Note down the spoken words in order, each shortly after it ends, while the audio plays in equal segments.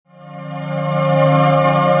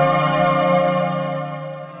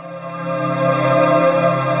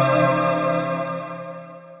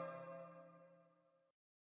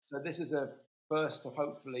this is a first of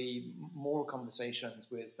hopefully more conversations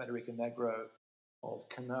with Federico Negro of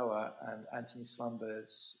Kanoa and Anthony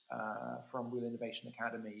Slumbers from Real Innovation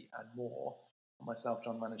Academy and more, and myself,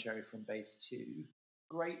 John Manageri from Base 2.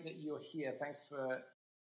 Great that you're here. Thanks for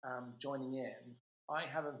joining in. I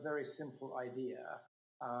have a very simple idea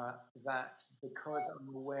that because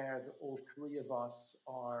I'm aware that all three of us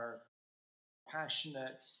are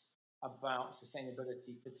passionate about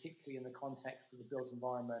sustainability, particularly in the context of the built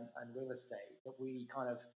environment and real estate, that we kind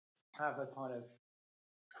of have a kind of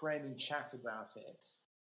framing chat about it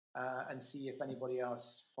and see if anybody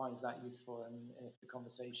else finds that useful and if the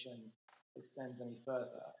conversation extends any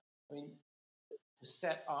further. I mean, to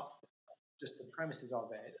set up just the premises of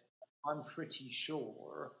it, I'm pretty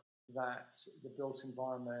sure that the built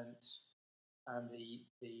environment and the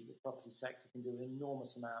property sector can do an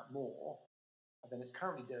enormous amount more than it's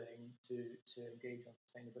currently doing to engage on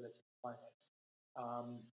sustainability and climate.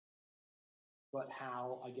 But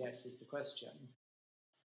how, I guess, is the question.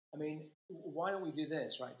 I mean, why don't we do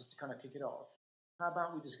this, right, just to kind of kick it off? How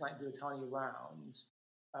about we just like do a tiny round,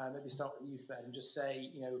 maybe start with you, Fed, and just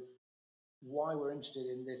say, why we're interested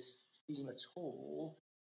in this theme at all,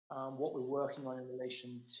 what we're working on in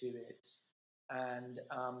relation to it, and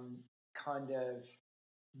kind of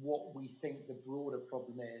what we think the broader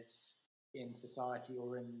problem is in society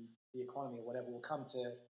or in the economy or whatever. We'll come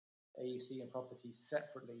to AEC and property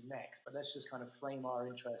separately next, but let's just kind of frame our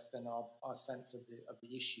interest and our sense of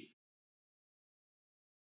the issue.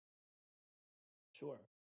 Sure.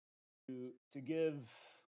 To give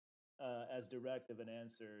as direct of an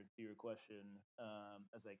answer to your question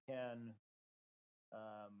as I can,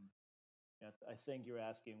 I think you're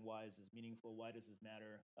asking, why is this meaningful? Why does this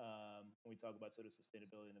matter when we talk about sort of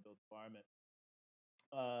sustainability in the built environment?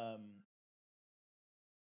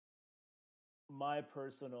 My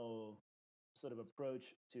personal sort of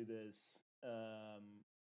approach to this,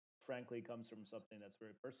 frankly, comes from something that's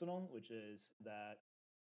very personal, which is that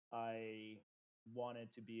I wanted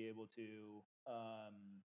to be able to,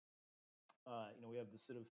 we have this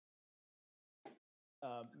sort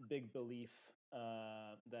of big belief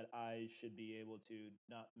that I should be able to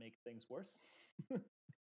not make things worse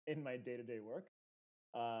in my day-to-day work.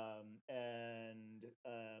 And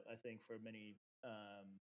I think for many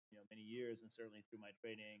years, and certainly through my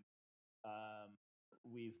training,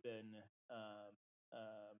 we've been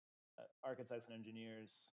architects and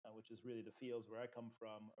engineers, which is really the fields where I come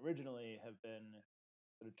from, originally have been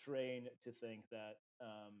sort of trained to think that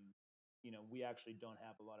we actually don't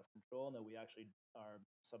have a lot of control, and that we actually are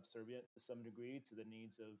subservient to some degree to the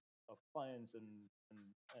needs of clients and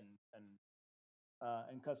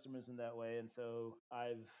customers in that way. And so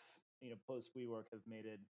I've, post WeWork, have made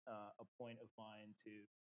it a point of mine to,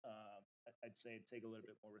 I'd say, take a little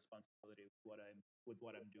bit more responsibility with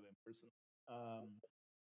what I'm doing personally.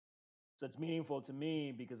 So it's meaningful to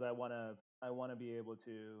me because I want to be able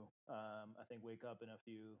to, I think, wake up in a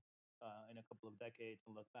couple of decades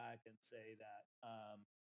and look back and say that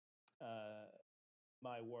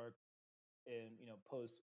my work in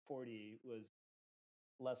post 40 was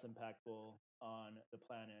less impactful on the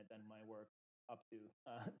planet than my work up to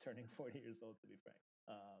turning 40 years old, to be frank.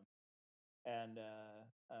 And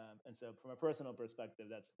so from a personal perspective,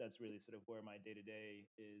 that's really sort of where my day-to-day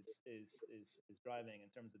is driving in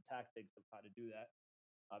terms of tactics of how to do that.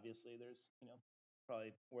 Obviously, there's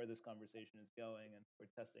probably where this conversation is going, and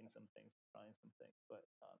we're testing some things, trying some things. But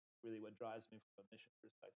really, what drives me from a mission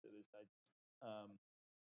perspective is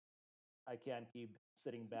I can't keep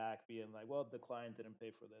sitting back being like, well, the client didn't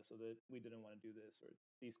pay for this, or that we didn't want to do this, or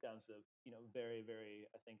these kinds of very, very,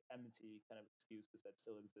 I think, empty kind of excuses that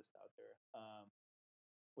still exist out there,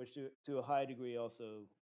 which to a high degree also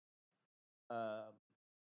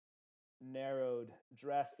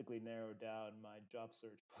drastically narrowed down my job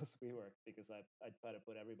search post WeWork, because I try to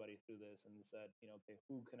put everybody through this and said, okay,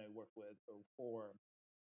 who can I work with or for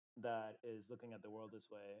that is looking at the world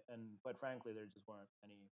this way? And quite frankly, there just weren't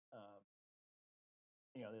any.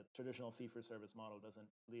 The traditional fee-for-service model doesn't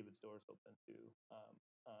leave its doors open to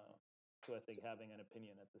I think, having an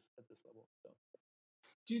opinion at this level. So,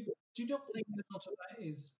 do you not think a lot of that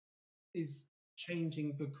is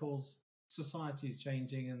changing because society is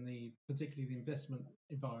changing, and particularly the investment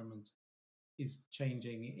environment is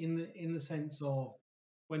changing in the sense of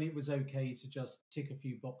when it was okay to just tick a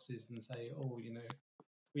few boxes and say, oh,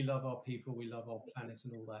 we love our people, we love our planet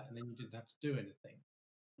and all that, and then you didn't have to do anything.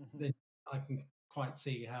 Mm-hmm. Then I can quite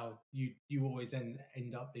see how you always end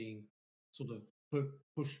up being sort of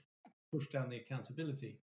push down the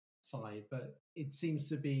accountability side. But it seems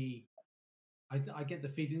to be, I get the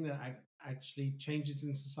feeling that actually changes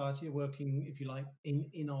in society are working, if you like,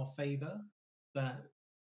 in our favor, that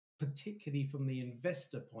particularly from the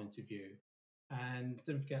investor point of view. And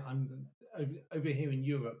don't forget, I'm over here in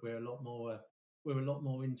Europe. We're a lot more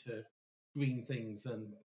into green things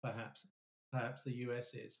than perhaps the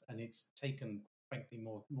US is, and it's taken frankly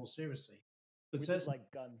more seriously. But just like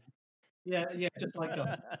guns. Yeah, just like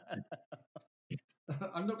guns.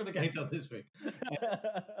 I'm not going to go into this week.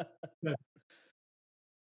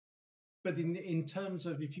 But in terms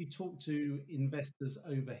of, if you talk to investors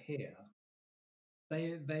over here,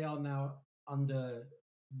 they are now under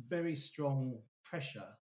very strong pressure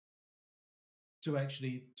to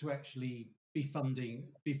actually be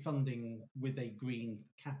funding with a green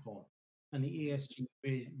cap on, and the ESG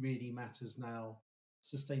really matters now.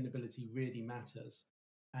 Sustainability really matters,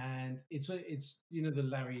 and it's the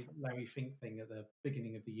Larry Fink thing at the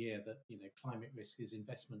beginning of the year, that climate risk is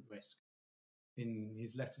investment risk, in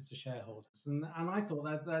his letter to shareholders, and I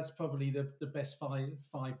thought that's probably the best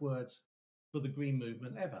five words for the green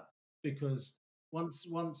movement ever, because once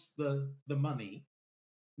the money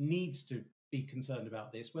needs to be concerned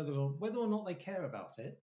about this, whether or not they care about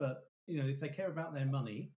it, but if they care about their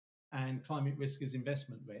money and climate risk is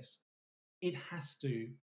investment risk, it has to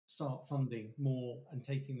start funding more and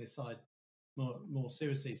taking this side more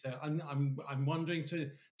seriously. So I'm wondering, to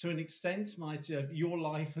an extent, might your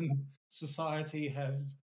life and society have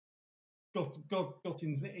got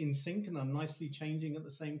in sync and are nicely changing at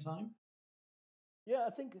the same time? Yeah,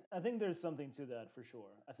 I think there's something to that for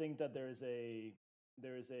sure. I think that there is a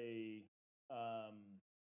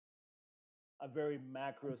very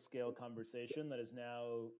macro scale conversation that has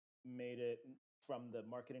now made it from the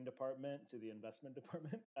marketing department to the investment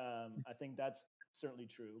department. I think that's certainly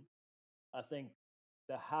true. I think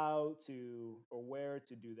the how to or where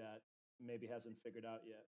to do that maybe hasn't been figured out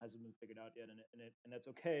yet, and that's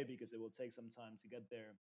okay, because it will take some time to get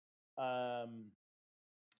there.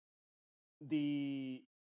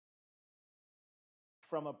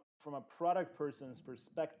 From a product person's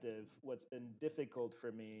perspective, what's been difficult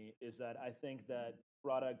for me is that I think that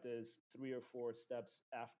product is 3 or 4 steps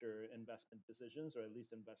after investment decisions, or at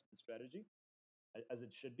least investment strategy, as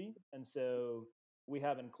it should be. And so we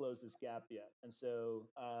haven't closed this gap yet. And so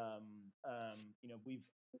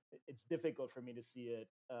it's difficult for me to see it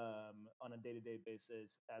on a day-to-day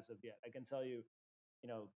basis as of yet. I can tell you,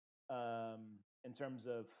 in terms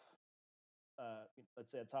of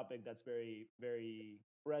let's say a topic that's very, very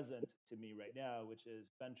present to me right now, which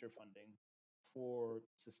is venture funding for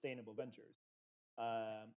sustainable ventures.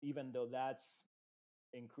 Even though that's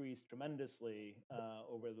increased tremendously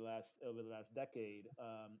over the last decade,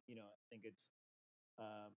 I think it's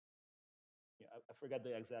I forget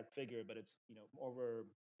the exact figure, but it's over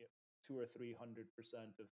 200 or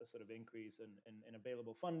 300% of a sort of increase in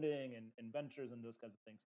available funding and ventures and those kinds of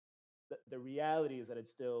things. The reality is that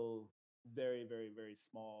it's still very, very, very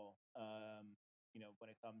small. When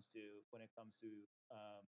it comes to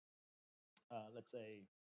let's say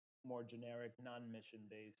more generic, non-mission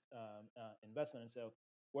based investment. And so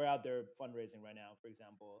we're out there fundraising right now, for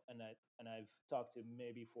example, and I've talked to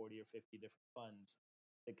maybe 40 or 50 different funds.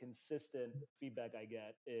 The consistent feedback I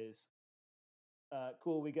get is,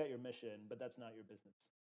 "Cool, we get your mission, but that's not your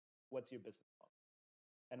business. What's your business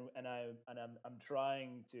model?" And I'm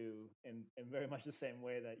trying to, in very much the same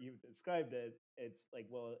way that you've described it. It's like,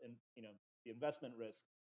 well, the investment risk,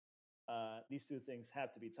 these two things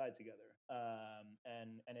have to be tied together,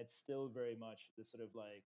 and it's still very much the sort of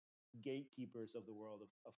like gatekeepers of the world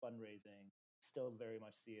of fundraising still very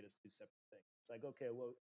much see it as two separate things. It's like, okay,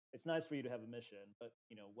 well, it's nice for you to have a mission, but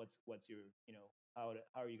what's your how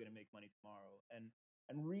are you going to make money tomorrow? And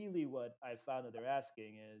really, what I found that they're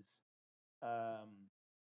asking is,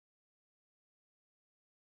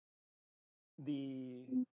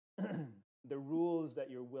 the rules that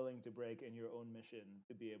you're willing to break in your own mission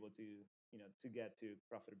to be able to to get to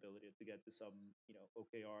profitability, to get to some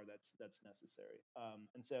OKR that's necessary.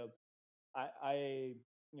 And so I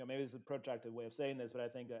maybe it's a protracted way of saying this, but I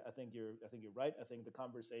think you're right. I think the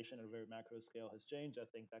conversation at a very macro scale has changed. I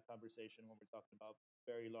think that conversation when we're talking about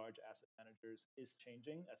very large asset managers is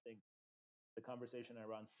changing. I think the conversation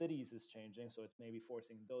around cities is changing, so it's maybe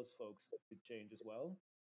forcing those folks to change as well.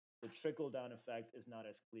 The trickle down effect is not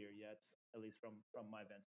as clear yet, at least from my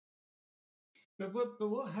vantage. But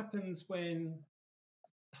what happens when?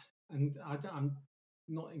 And I'm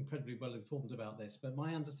not incredibly well informed about this, but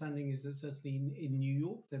my understanding is that certainly in New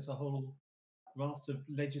York, there's a whole raft of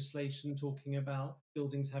legislation talking about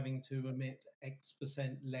buildings having to emit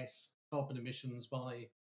X% less carbon emissions by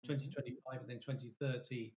 2025 and then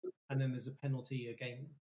 2030, and then there's a penalty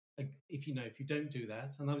if you don't do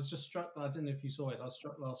that. And I was just struck. I don't know if you saw it. I was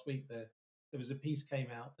struck last week. There was a piece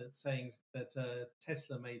came out that saying that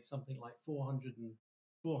Tesla made something like 400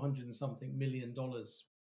 and something $1 million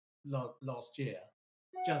last year,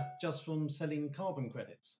 just from selling carbon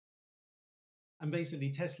credits. And basically,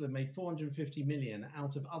 Tesla made 450 million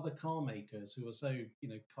out of other car makers who are so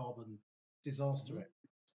carbon disaster.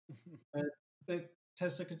 That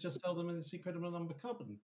Tesla could just sell them in this incredible number of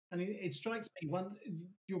carbon. And it strikes me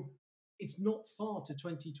it's not far to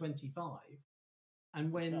 2025.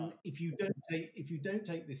 And if you don't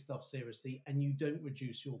take this stuff seriously and you don't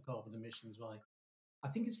reduce your carbon emissions by, I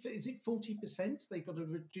think is it 40% they've got to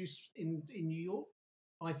reduce in New York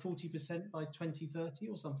by 40% by 2030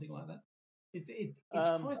 or something like that. It's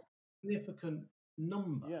quite a significant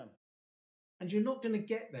number. Yeah. And you're not going to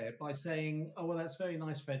get there by saying, "Oh, well, that's very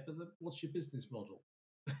nice, Fred, but what's your business model?"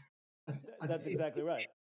 That's exactly right.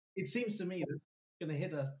 It seems to me that's going to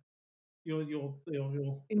hit your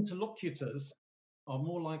interlocutors are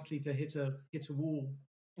more likely to hit a wall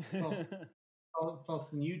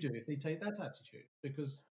faster than you do if they take that attitude,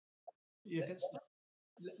 because you get stuck.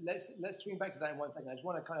 Let's swing back to that in 1 second. I just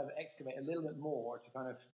want to kind of excavate a little bit more to kind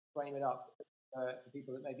of frame it up for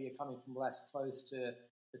people that maybe are coming from less close to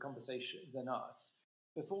the conversation than us.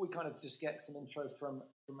 Before we kind of just get some intro from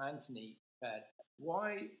Anthony, Fed,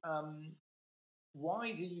 why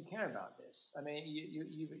do you care about this? I mean,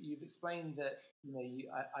 you've explained that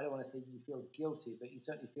I don't want to say you feel guilty, but you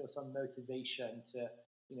certainly feel some motivation to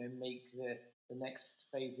make the next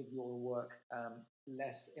phase of your work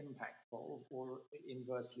less impactful, or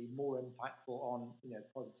inversely more impactful on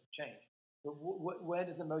positive change. But where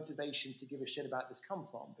does the motivation to give a shit about this come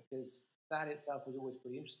from? Because that itself is always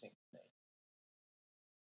pretty interesting to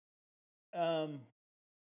me.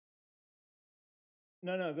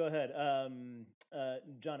 No, go ahead.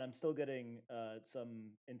 John, I'm still getting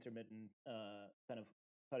some intermittent kind of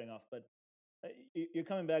cutting off, but you're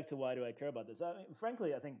coming back to why do I care about this? I mean,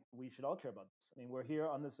 frankly, I think we should all care about this. I mean, we're here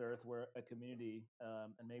on this earth, we're a community,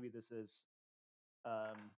 and maybe this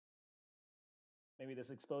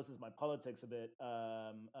exposes my politics a bit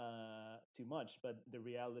too much. But the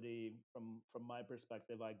reality, from my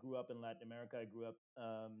perspective, I grew up in Latin America. I grew up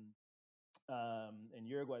in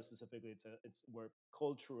Uruguay specifically. It's where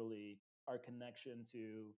culturally our connection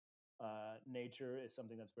to nature is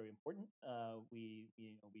something that's very important.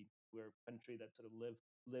 We're a country that sort of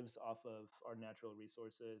lives off of our natural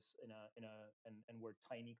resources and we're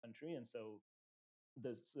a tiny country, and so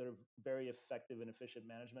the sort of very effective and efficient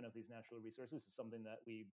management of these natural resources is something that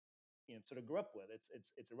we sort of grew up with.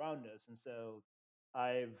 It's around us, and so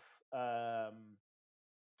I've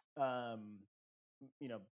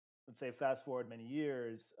let's say fast forward many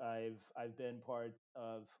years, I've been part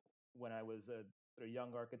of, when I was a sort of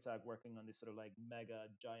young architect working on these sort of like mega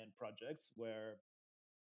giant projects where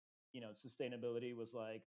sustainability was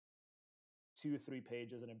like 2-3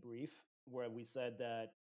 pages in a brief, where we said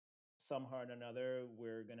that somehow or another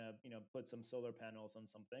we're gonna put some solar panels on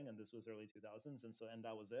something, and this was early 2000s, and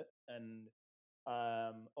that was it. And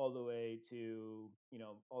all the way to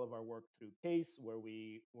all of our work through CASE, where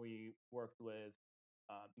we worked with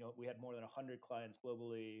we had more than 100 clients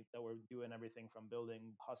globally that were doing everything from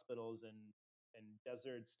building hospitals and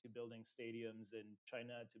deserts to building stadiums in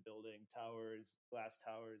China to building towers, glass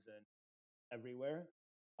towers, and everywhere.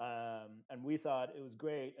 And we thought it was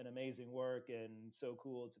great and amazing work and so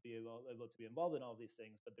cool to be able to be involved in all these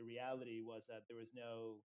things. But the reality was that there was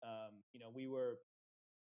no, we were,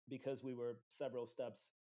 because we were several steps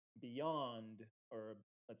beyond, or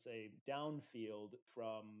let's say downfield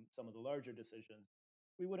from some of the larger decisions,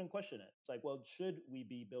 we wouldn't question it. It's like, well, should we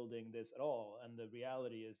be building this at all? And the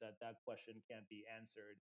reality is that question can't be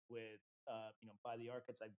answered with, by the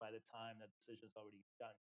architect by the time that decision's already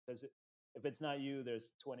done. Because if it's not you,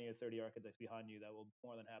 there's 20 or 30 architects behind you that will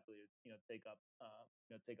more than happily, take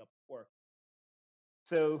up work.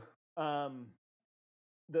 So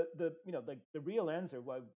the real answer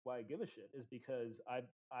why I give a shit is because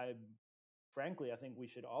I frankly, I think we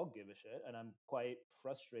should all give a shit, and I'm quite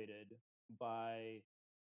frustrated by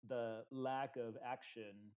the lack of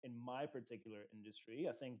action in my particular industry.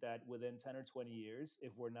 I think that within 10 or 20 years,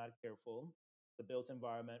 if we're not careful, the built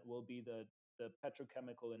environment will be the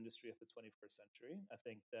petrochemical industry of the 21st century. I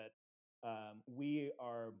think that we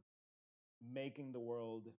are making the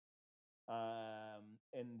world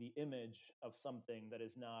in the image of something that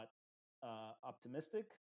is not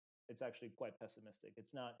optimistic. It's actually quite pessimistic.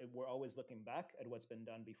 It's not. We're always looking back at what's been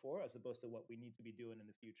done before, as opposed to what we need to be doing in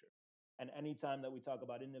the future. And anytime that we talk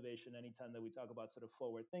about innovation, anytime that we talk about sort of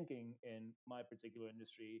forward thinking in my particular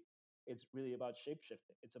industry, it's really about shape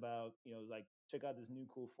shifting. It's about, like, check out this new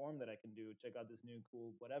cool form that I can do, check out this new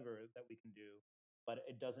cool whatever that we can do. But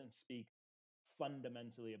it doesn't speak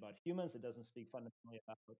fundamentally about humans. It doesn't speak fundamentally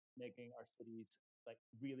about making our cities like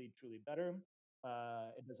really truly better.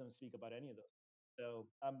 It doesn't speak about any of those. So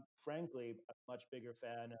I'm frankly a much bigger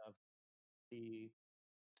fan of the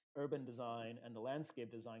urban design and the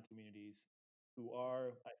landscape design communities who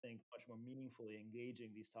are, I think, much more meaningfully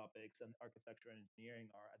engaging these topics than architecture and engineering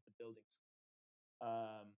are at the buildings.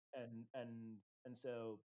 And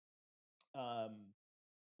so, um,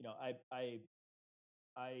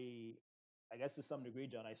 I I guess to some degree,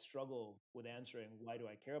 John, I struggle with answering why do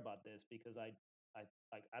I care about this, because I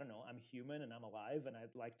don't know, I'm human and I'm alive and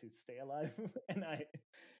I'd like to stay alive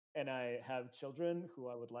and I have children who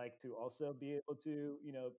I would like to also be able to,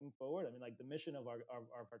 move forward. I mean, like, the mission of our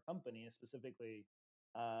company is specifically,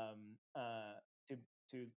 um, uh,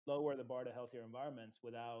 to lower the bar to healthier environments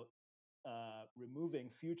without removing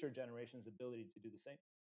future generations' ability to do the same.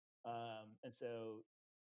 And so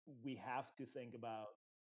we have to think about,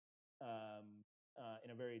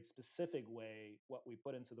 in a very specific way, what we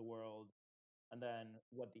put into the world, and then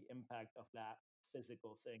what the impact of that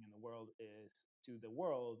physical thing in the world is to the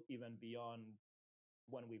world, even beyond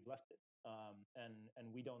when we've left it. And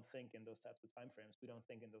we don't think in those types of timeframes. We don't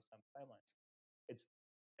think in those types of timelines. It's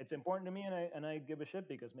it's important to me, and I give a shit,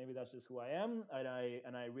 because maybe that's just who I am, and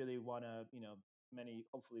I really want to,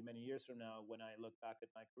 hopefully many years from now, when I look back at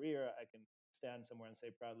my career, I can stand somewhere and say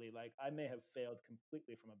proudly, like, I may have failed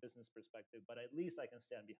completely from a business perspective, but at least I can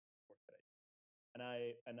stand behind the work that I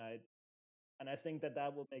did. And I think that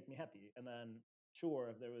that will make me happy. And then, sure,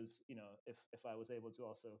 if there was, if I was able to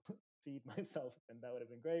also feed myself, then that would have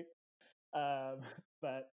been great.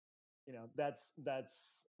 But that's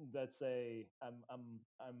a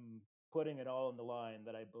I'm putting it all on the line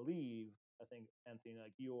that I believe. I think, Anthony,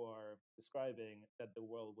 like you are describing, that the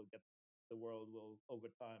world will, over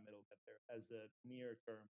time, it'll get there, as the near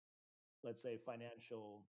term, let's say,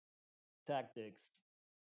 financial tactics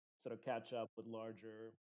sort of catch up with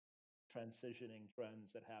larger transitioning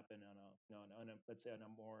trends that happen on a, let's say, on a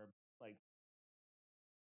more, like,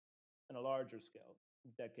 on a larger scale,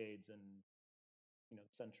 decades and,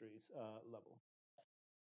 centuries level.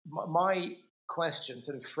 My question,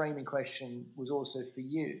 sort of framing question, was also for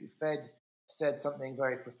you. Fed said something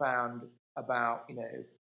very profound about,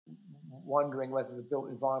 wondering whether the built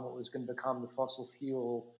environment was going to become the fossil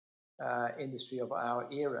fuel industry of our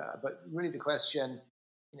era. But really, the question,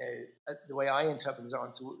 the way I interpret his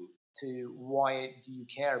answer to why do you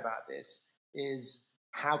care about this is,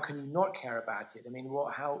 how can you not care about it? I mean,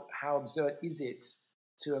 how absurd is it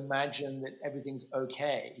to imagine that everything's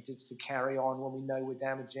okay, just to carry on when we know we're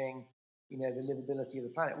damaging, the livability of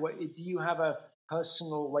the planet? Do you have a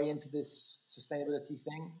personal way into this sustainability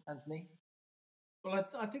thing, Anthony? Well,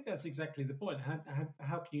 I think that's exactly the point.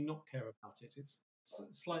 How can you not care about it? It's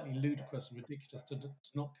slightly ludicrous and ridiculous to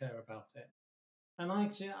not care about it. And I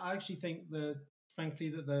actually think that, frankly,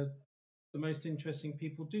 that the most interesting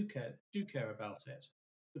people do care about it.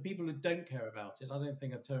 The people who don't care about it, I don't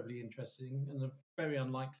think, are terribly interesting, and are very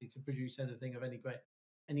unlikely to produce anything of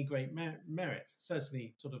any great merit.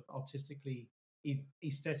 Certainly, sort of artistically,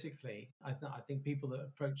 aesthetically, I think people that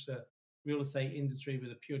approach the real estate industry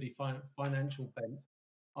with a purely financial bent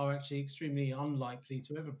are actually extremely unlikely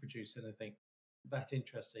to ever produce anything that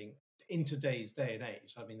interesting in today's day and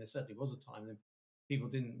age. I mean, there certainly was a time when people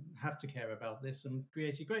didn't have to care about this and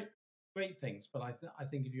created great things. But I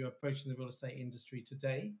think if you're approaching the real estate industry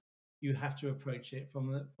today, you have to approach it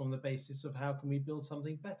from the basis of, how can we build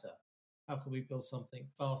something better? How can we build something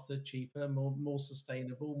faster, cheaper, more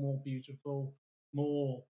sustainable, more beautiful,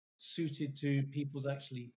 more suited to people's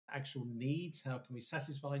actual needs? How can we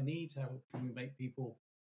satisfy needs? How can we make people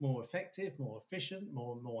more effective, more efficient,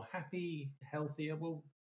 more happy, healthier? Well,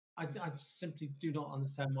 I simply do not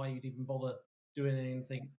understand why you'd even bother doing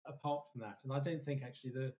anything apart from that. And I don't think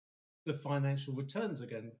actually the financial returns are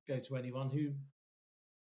going to go to anyone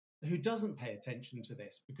who doesn't pay attention to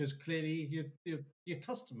this, because clearly your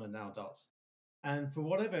customer now does. And for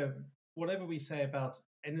whatever we say about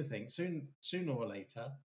anything, sooner or later,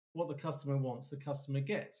 what the customer wants, the customer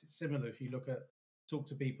gets. It's similar if you talk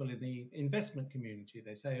to people in the investment community.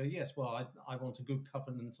 They say, oh yes, well, I want a good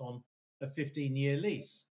covenant on a 15-year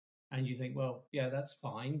lease. And you think, well, yeah, that's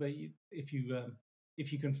fine, but if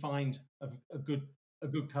you can find a good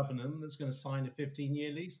covenant that's going to sign a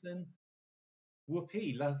 15-year lease, then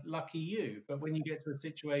whoopee, lucky you. But when you get to a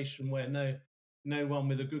situation where no one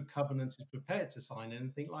with a good covenant is prepared to sign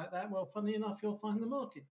anything like that, well, funny enough, you'll find the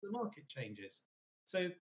market changes. So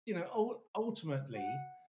ultimately,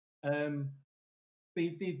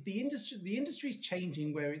 the industry is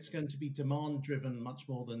changing where it's going to be demand driven much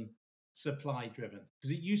more than supply driven,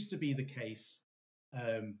 because it used to be the case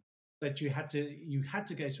that you had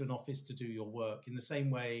to go to an office to do your work in the same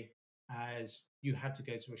way as you had to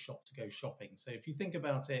go to a shop to go shopping. So if you think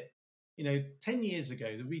about it, 10 years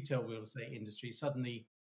ago, the retail real estate industry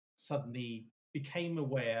suddenly became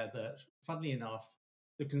aware that, funnily enough,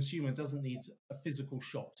 the consumer doesn't need a physical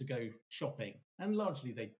shop to go shopping. And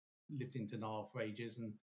largely they lived in denial for ages.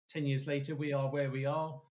 And 10 years later, we are where we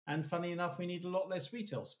are. And funny enough, we need a lot less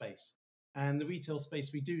retail space. And the retail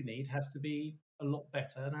space we do need has to be a lot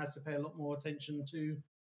better and has to pay a lot more attention to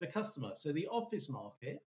the customer. So the office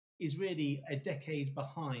market is really a decade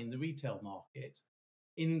behind the retail market,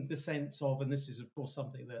 in the sense of, and this is of course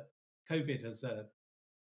something that COVID has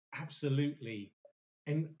absolutely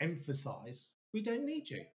emphasized, we don't need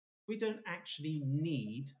you. We don't actually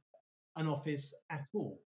need an office at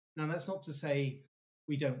all. Now, that's not to say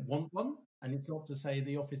we don't want one, and it's not to say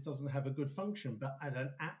the office doesn't have a good function, but at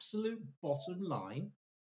an absolute bottom line,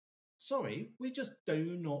 sorry, we just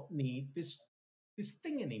do not need this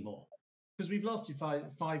thing anymore. Because we've lasted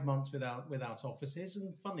five months without offices,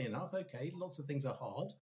 and funnily enough, okay, lots of things are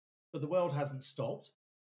hard, but the world hasn't stopped.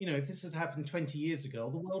 If this had happened 20 years ago,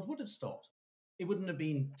 the world would have stopped. It wouldn't have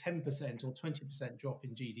been 10% or 20% drop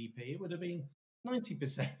in GDP. It would have been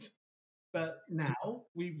 90%. But now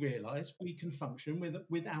we realize we can function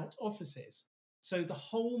without offices. So the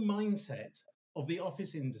whole mindset of the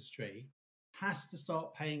office industry has to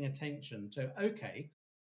start paying attention to, okay,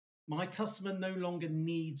 my customer no longer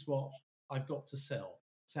needs what I've got to sell.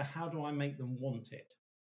 So how do I make them want it?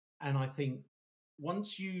 And I think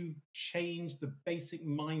once you change the basic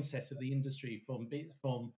mindset of the industry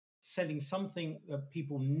from selling something that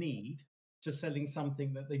people need to selling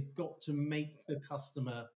something that they've got to make the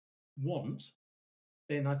customer want,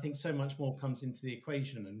 then I think so much more comes into the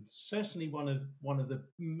equation. And certainly one of the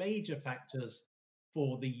major factors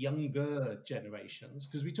for the younger generations,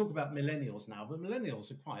 because we talk about millennials now, but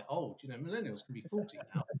millennials are quite old. Millennials can be 40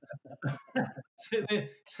 now, so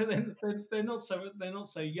they're not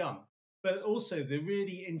so young. But also the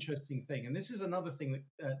really interesting thing, and this is another thing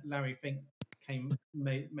that Larry Fink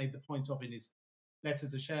made the point of in his letter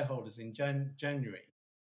to shareholders in January,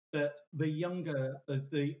 that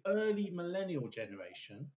the early millennial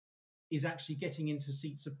generation is actually getting into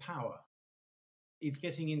seats of power. It's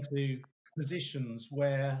getting into positions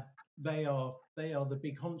where they are the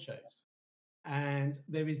big honchos. And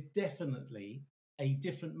there is definitely a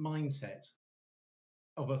different mindset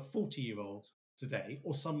of a 40-year-old today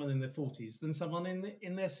or someone in their 40s than someone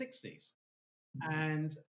in their 60s.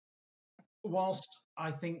 And whilst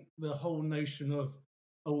I think the whole notion of,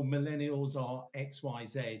 millennials are X, Y,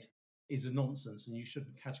 Z is a nonsense, and you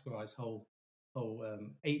shouldn't categorize whole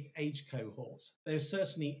age cohorts, there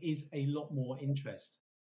certainly is a lot more interest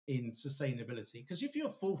in sustainability. Because if you're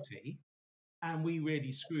 40 and we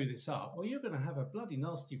really screw this up, well, you're going to have a bloody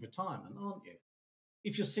nasty retirement, aren't you?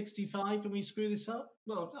 If you're 65 and we screw this up,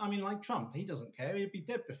 well, I mean, like Trump, he doesn't care. He'll be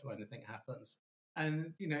dead before anything happens.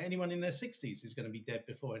 And, anyone in their 60s is going to be dead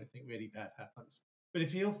before anything really bad happens. But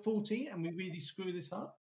if you're 40 and we really screw this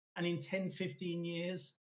up, and in 10, 15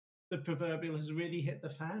 years, the proverbial has really hit the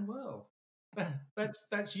fan, well,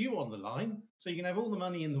 that's you on the line. So you can have all the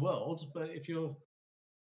money in the world, but if you're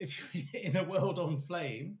in a world on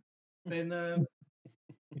flame, then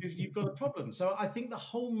you've got a problem. So I think the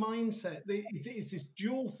whole mindset is this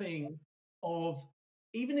dual thing of,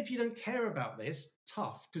 even if you don't care about this,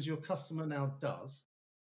 tough, because your customer now does,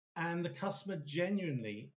 and the customer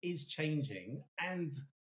genuinely is changing, and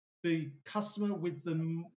the customer with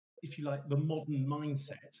the, if you like, the modern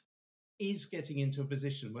mindset is getting into a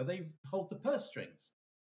position where they hold the purse strings.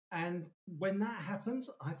 And when that happens,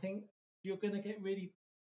 I think you're going to get really,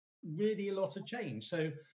 really a lot of change.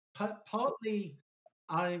 So partly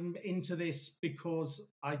I'm into this because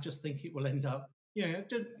I just think it will end up,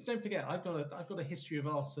 don't forget, I've got a history of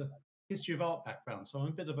art background, so I'm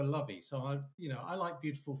a bit of a lovey. So I like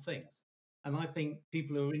beautiful things, and I think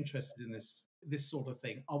people who are interested in this sort of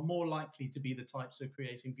thing are more likely to be the types who are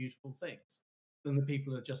creating beautiful things than the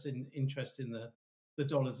people who are just interested in the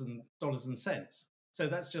dollars and cents. So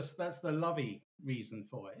that's the lovey reason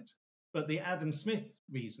for it. But the Adam Smith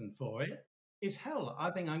reason for it is, hell, I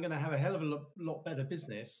think I'm going to have a hell of a lot better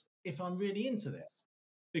business if I'm really into this,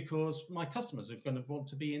 because my customers are going to want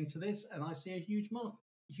to be into this, and I see a huge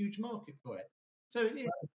market for it. So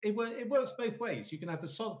it works both ways. You can have the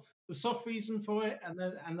soft reason for it,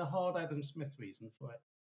 and the hard Adam Smith reason for it.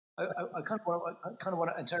 I kind of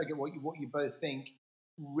want to interrogate what you both think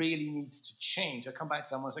really needs to change. I'll come back to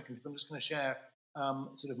that in 1 second, because I'm just going to share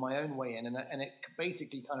sort of my own way in, and it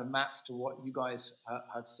basically kind of maps to what you guys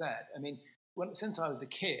have said. I mean, since I was a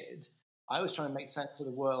kid, I was trying to make sense of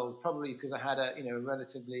the world, probably because I had a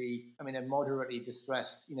a moderately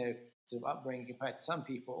distressed sort of upbringing compared to some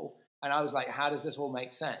people, and I was like, how does this all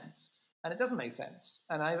make sense? And it doesn't make sense,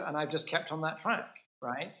 and I've just kept on that track,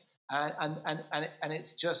 right? And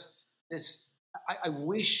it's just this. I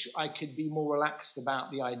wish I could be more relaxed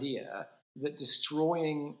about the idea that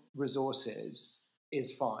destroying resources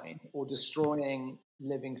is fine, or destroying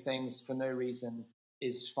living things for no reason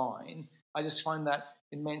is fine. I just find that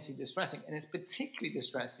immensely distressing, and it's particularly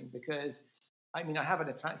distressing because I have an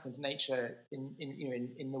attachment to nature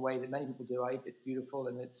in the way that many people do. It's beautiful,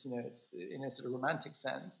 and it's in a sort of romantic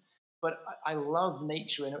sense. But I love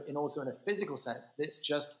nature in also in a physical sense. It's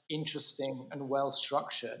just interesting and well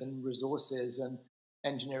structured, and resources and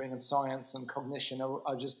engineering and science and cognition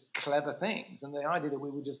are just clever things. And the idea that we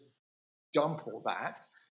would just dump all that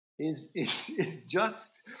is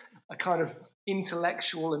just a kind of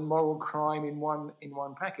intellectual and moral crime in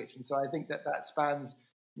one package. And so I think that spans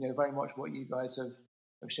very much what you guys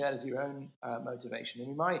have shared as your own motivation.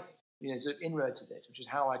 And my sort of inroad to this, which is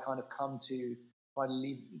how I kind of come to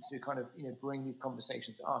bring these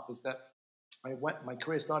conversations up, is that my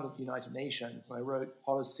career started at the United Nations, and I wrote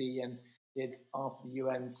policy and did after the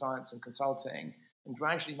UN science and consulting, and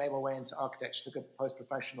gradually made my way into architecture, took a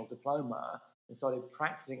post-professional diploma, and started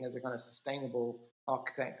practicing as a kind of sustainable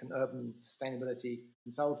architect and urban sustainability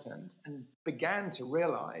consultant, and began to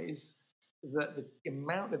realize that the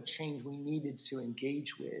amount of change we needed to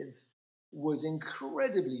engage with was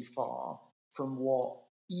incredibly far from what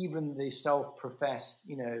even the self-professed,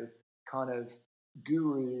 kind of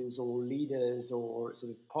gurus or leaders or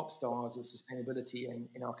sort of pop stars of sustainability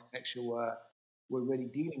in architecture were really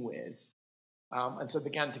dealing with. And so I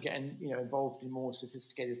began to get involved in more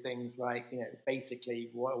sophisticated things like, basically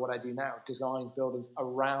what I do now, design buildings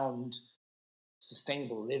around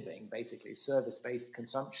sustainable living, basically service-based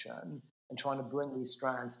consumption, and trying to bring these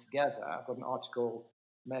strands together. I've got an article,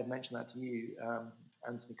 may have mentioned that to you,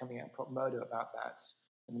 Anthony, coming out in PropModo about that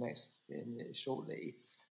shortly.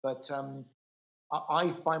 But I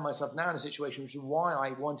find myself now in a situation, which is why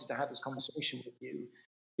I wanted to have this conversation with you,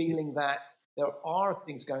 feeling that there are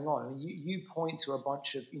things going on. I mean, you point to a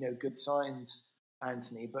bunch of good signs,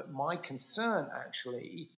 Anthony, but my concern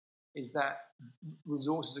actually is that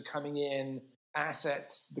resources are coming in,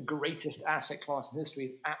 assets, the greatest asset class in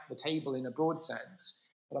history, at the table in a broad sense,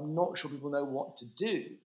 but I'm not sure people know what to do,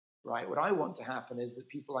 right? What I want to happen is that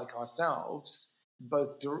people like ourselves,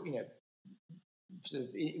 both sort of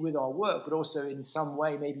with our work, but also in some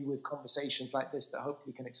way, maybe with conversations like this that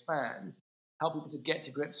hopefully can expand, help people to get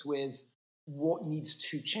to grips with what needs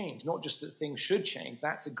to change. Not just that things should change,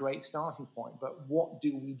 that's a great starting point, but what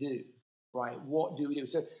do we do, right? What do we do?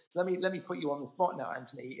 So let me put you on the spot now,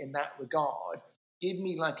 Anthony, in that regard. Give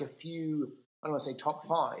me like a few, I don't want to say top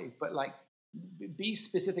 5, but like be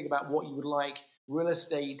specific about what you would like real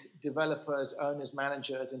estate developers, owners,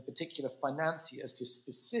 managers, in particular financiers, to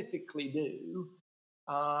specifically do,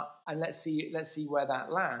 and let's see where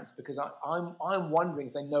that lands. Because I'm wondering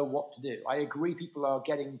if they know what to do. I agree, people are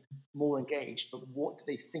getting more engaged, but what do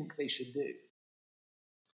they think they should do?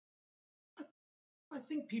 I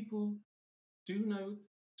think people do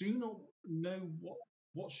not know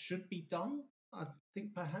what should be done. I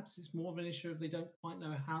think perhaps it's more of an issue if they don't quite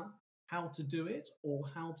know how to do it, or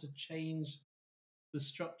how to change the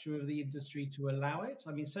structure of the industry to allow it.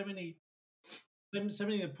 I mean, so many of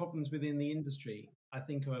the problems within the industry, I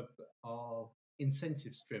think, are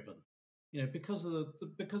incentives driven. Because of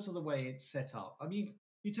the way it's set up. I mean,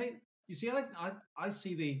 I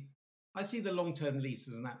see the long-term lease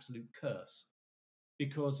as an absolute curse,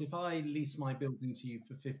 because if I lease my building to you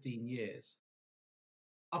for 15 years,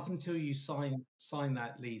 up until you sign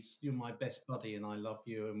that lease, you're my best buddy and I love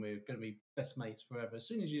you and we're going to be best mates forever. As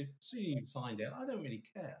soon as you've signed it, I don't really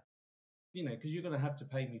care, because you're going to have to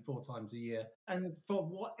pay me 4 times a year. And for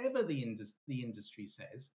whatever the industry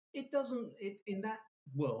says, it doesn't. In that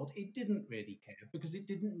world, it didn't really care, because it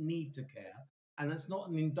didn't need to care. And that's not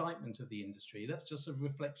an indictment of the industry. That's just a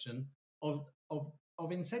reflection of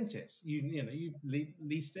incentives. You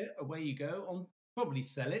leased it, away you go, on probably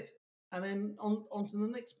sell it, and then onto the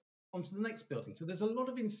next building. So there's a lot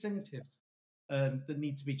of incentives that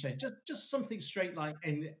need to be changed. Just something straight like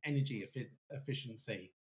energy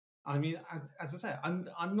efficiency. I mean, as I say,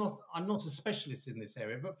 I'm not a specialist in this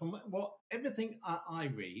area, but from everything I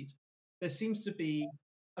read, there seems to be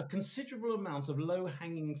a considerable amount of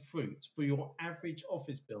low-hanging fruit for your average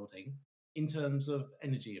office building in terms of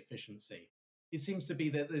energy efficiency. It seems to be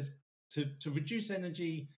that there's to reduce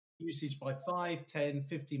energy usage by 5, 10,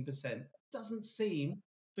 15% doesn't seem,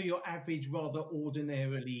 for your average, rather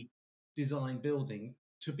ordinarily designed building,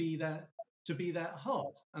 to be that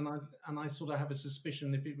hard. And I sort of have a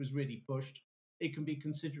suspicion if it was really pushed, it can be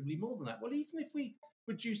considerably more than that. Well, even if we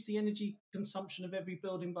reduce the energy consumption of every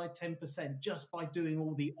building by 10% just by doing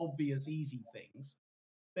all the obvious easy things,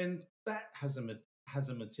 then that has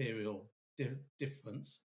a material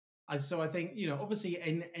difference. So I think, obviously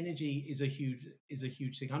energy is a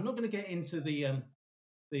huge thing. I'm not going to get into the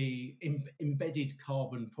embedded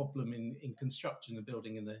carbon problem in construction of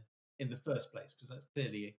building in the first place, because that's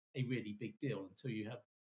clearly a really big deal. Until you have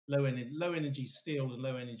low energy steel and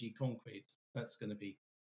low energy concrete, that's going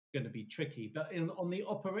to be tricky. But on the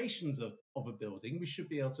operations of a building, we should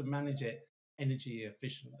be able to manage it energy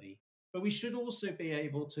efficiently. But we should also be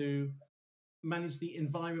able to manage the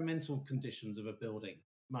environmental conditions of a building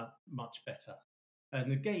much better.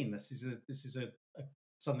 And again, this is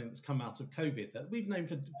something that's come out of COVID, that we've known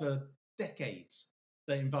for decades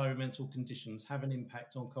that environmental conditions have an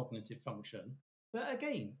impact on cognitive function. But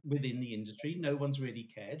again, within the industry, no one's really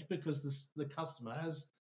cared because the customer has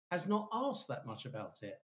not asked that much about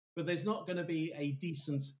it. But there's not going to be a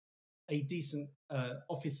decent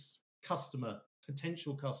office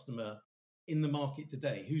potential customer in the market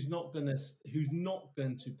today who's not going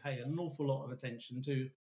to pay an awful lot of attention to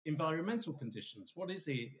environmental conditions. What is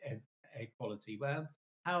the air quality? Well,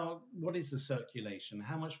 what is the circulation?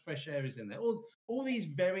 How much fresh air is in there? All these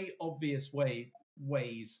very obvious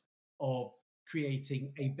ways of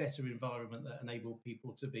creating a better environment that enable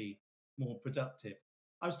people to be more productive.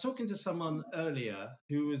 I was talking to someone earlier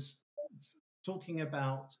who was talking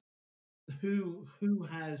about who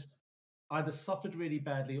has either suffered really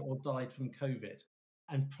badly or died from COVID.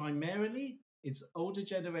 And primarily, it's older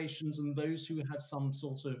generations and those who have some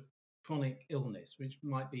sort of chronic illness, which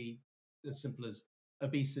might be as simple as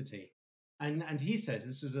obesity. And he said,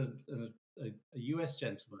 this was a US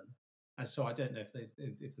gentleman, so I don't know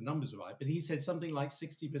if the numbers are right, but he said something like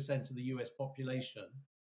 60% of the US population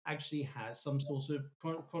actually has some sort of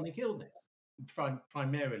chronic illness,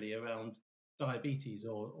 primarily around diabetes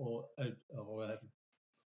or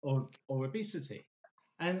obesity.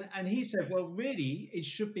 And he said, well, really, it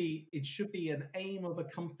should be an aim of a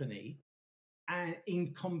company, and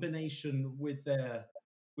in combination with their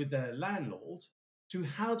landlord, to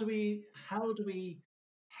how do we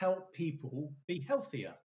help people be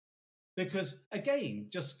healthier? Because again,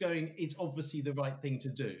 just going, it's obviously the right thing to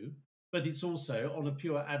do, but it's also on a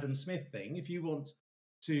pure Adam Smith thing. If you want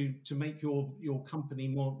to make your company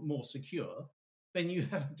more secure, then you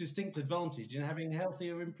have a distinct advantage in having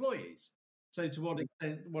healthier employees. So to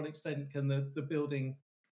what extent can the building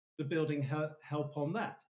help on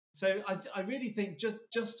that? So I really think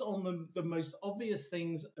just on the most obvious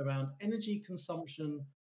things around energy consumption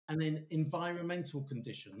and then environmental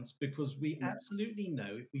conditions, because we absolutely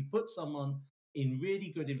know if we put someone in really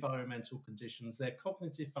good environmental conditions, their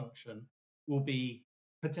cognitive function will be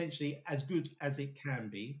potentially as good as it can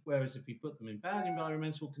be. Whereas if we put them in bad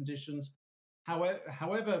environmental conditions,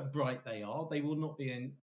 however bright they are, they will not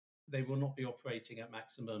be operating at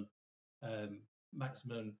maximum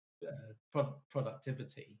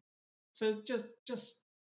productivity. So just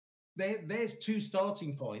there's two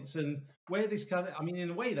starting points, and where this in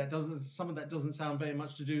a way some of that doesn't sound very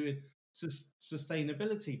much to do with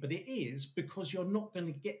sustainability, but it is, because you're not going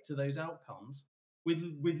to get to those outcomes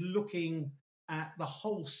with looking at the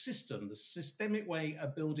whole system, the systemic way a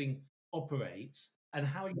building operates, and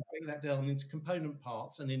how you break that down into component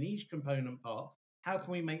parts, and in each component part, how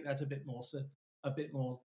can we make that a bit more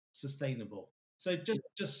sustainable? So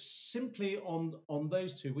just simply on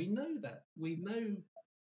those two, we know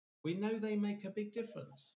they make a big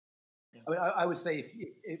difference. I mean, I would say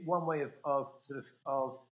if one way of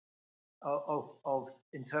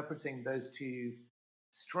interpreting those two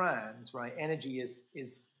strands, right? Energy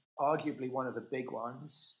is arguably one of the big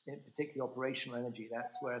ones, in particularly operational energy.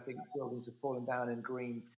 That's where I think buildings have fallen down in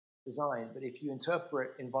green design. But if you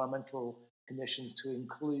interpret environmental conditions to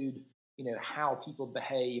include, how people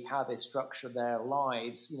behave, how they structure their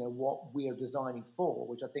lives, what we are designing for,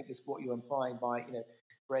 which I think is what you're implying by,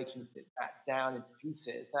 breaking that down into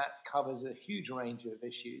pieces, that covers a huge range of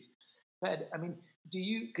issues. Fed, I mean, do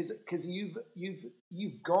you, because you've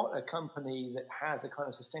got a company that has a kind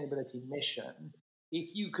of sustainability mission.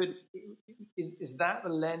 If you could, is that the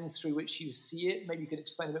lens through which you see it? Maybe you could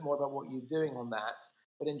explain a bit more about what you're doing on that.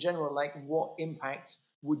 But in general, like, what impact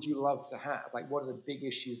would you love to have? Like, what are the big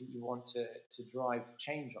issues that you want to drive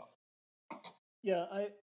change on? Yeah,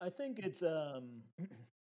 I think it's I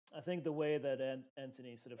think the way that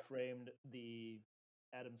Anthony sort of framed the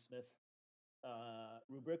Adam Smith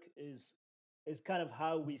rubric is kind of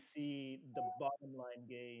how we see the bottom line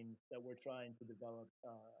gains that we're trying to develop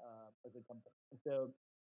as a company. And so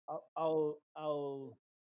I'll I'll I'll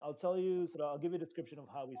I'll tell you sort of I'll give you a description of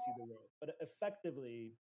how we see the world. But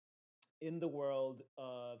effectively, in the world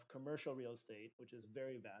of commercial real estate, which is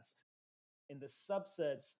very vast, in the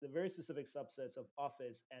subsets, the very specific subsets of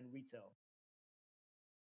office and retail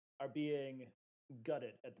are being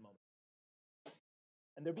gutted at the moment.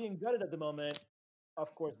 And they're being gutted at the moment,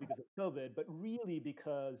 of course, because of COVID, but really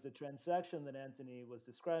because the transaction that Anthony was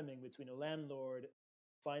describing between a landlord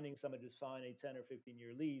finding somebody to sign a 10 or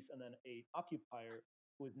 15-year lease and then a occupier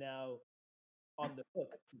who is now on the hook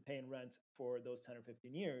for paying rent for those 10 or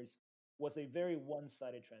 15 years was a very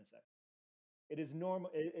one-sided transaction. It is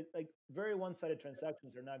normal, like very one-sided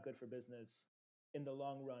transactions are not good for business in the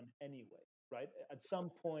long run anyway, right? At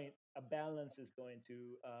some point, a balance is going to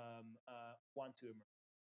want to emerge.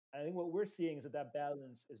 And I think what we're seeing is that that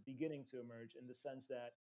balance is beginning to emerge in the sense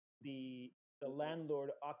that the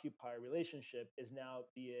landlord occupier relationship is now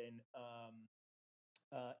being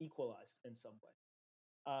equalized in some way.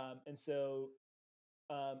 And so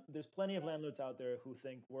there's plenty of landlords out there who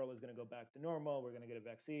think world is going to go back to normal, we're going to get a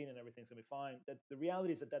vaccine and everything's going to be fine. That the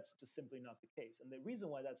reality is that that's just simply not the case. And the reason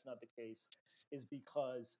why that's not the case is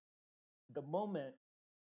because the moment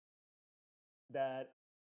that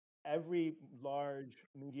every large,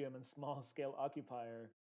 medium, and small scale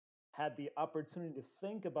occupier had the opportunity to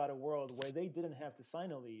think about a world where they didn't have to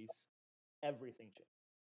sign a lease, everything changed.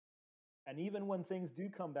 And even when things do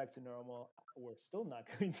come back to normal, we're still not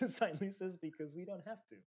going to sign leases because we don't have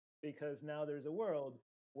to. Because now there's a world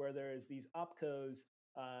where there's these opcos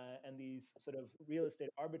and these sort of real estate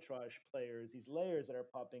arbitrage players, these layers that are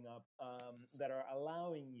popping up that are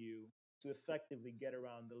allowing you to effectively get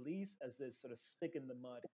around the lease as this sort of stick in the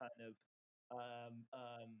mud kind of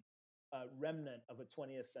remnant of a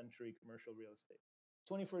 20th century commercial real estate.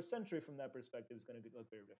 21st century from that perspective is going to look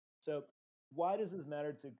very different. So why does this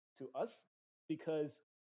matter to us? Because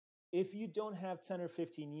if you don't have 10 or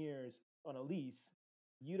 15 years on a lease,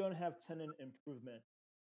 you don't have tenant improvement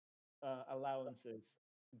allowances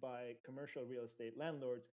by commercial real estate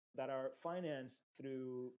landlords that are financed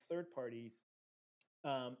through third parties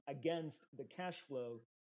against the cash flow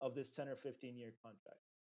of this 10 or 15-year contract.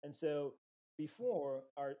 And so before,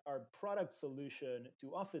 our product solution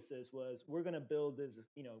to offices was we're going to build this,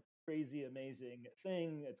 crazy, amazing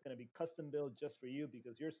thing. It's going to be custom built just for you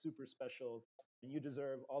because you're super special and you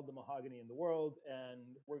deserve all the mahogany in the world.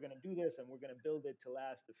 And we're going to do this and we're going to build it to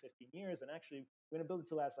last the 15 years. And actually, we're going to build it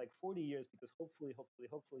to last like 40 years because hopefully,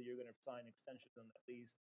 you're going to sign extensions on that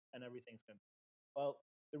lease and everything's going to. Well,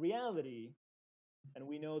 the reality, and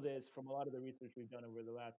we know this from a lot of the research we've done over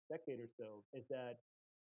the last decade or so, is that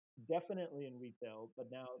definitely in retail, but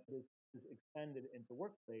now this is extended into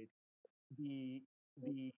workplace, the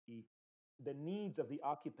needs of the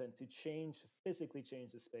occupant to physically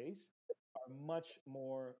change the space are much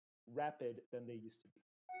more rapid than they used to be.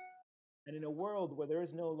 And in a world where there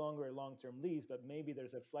is no longer a long-term lease, but maybe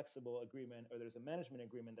there's a flexible agreement or there's a management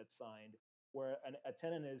agreement that's signed where a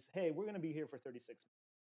tenant is, hey, we're going to be here for 36 months.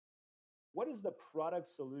 What is the product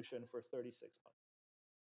solution for 36 months?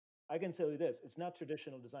 I can tell you this, it's not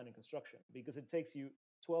traditional design and construction because it takes you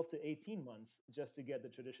 12 to 18 months just to get the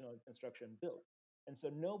traditional construction built. And so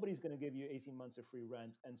nobody's going to give you 18 months of free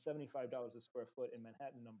rent and $75 a square foot in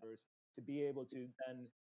Manhattan numbers to be able to then,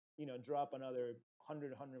 drop another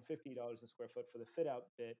 $100, $150 a square foot for the fit out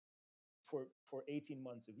bit for 18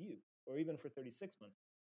 months of use, or even for 36 months.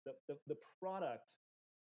 The product,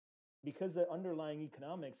 because the underlying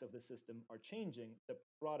economics of the system are changing, the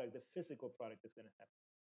physical product is going to happen.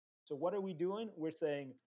 So what are we doing? We're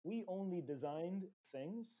saying we only designed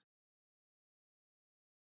things,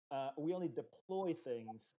 we only deploy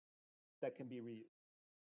things that can be reused.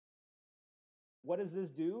 What does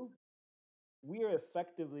this do? We are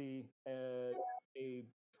effectively a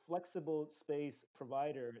flexible space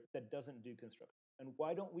provider that doesn't do construction. And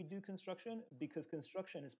why don't we do construction? Because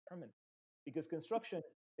construction is permanent. Because construction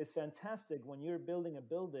is fantastic when you're building a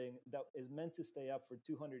building that is meant to stay up for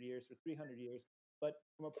 200 years, for 300 years. But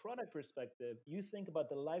from a product perspective, you think about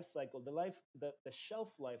the life cycle, the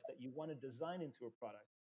shelf life that you want to design into a product,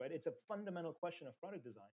 right? It's a fundamental question of product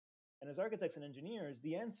design. And as architects and engineers,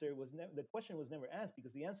 the question was never asked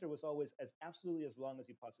because the answer was always absolutely as long as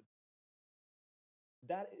you possibly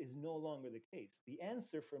can. That is no longer the case. The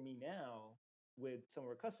answer for me now with some of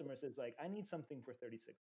our customers is like, I need something for 36.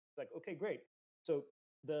 It's like, okay, great. So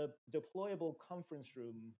the deployable conference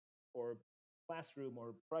room or classroom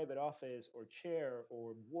or private office or chair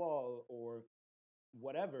or wall or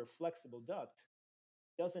whatever flexible duct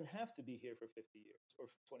doesn't have to be here for 50 years or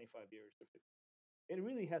 25 years or 50. It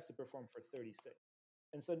really has to perform for 36.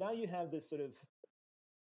 And so now you have this sort of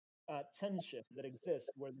tension that exists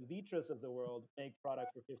where the Vitras of the world make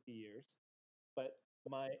product for 50 years, but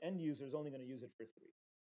my end user is only going to use it for 3.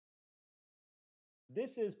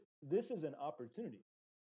 This is an opportunity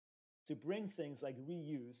to bring things like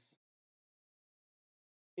reuse,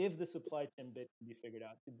 if the supply chain bit can be figured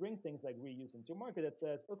out, to bring things like reuse into a market that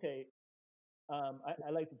says, okay, I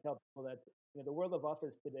like to tell people that the world of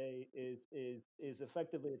office today is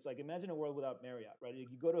effectively, it's like, imagine a world without Marriott, right? You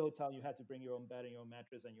go to a hotel, you have to bring your own bed and your own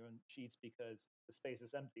mattress and your own sheets because the space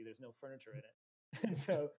is empty. There's no furniture in it. And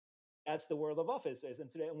so that's the world of office space. And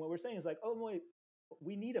today, and what we're saying is like, oh, wait,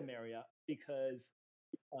 we need a Marriott because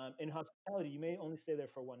in hospitality, you may only stay there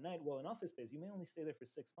for one night. Well, in office space, you may only stay there for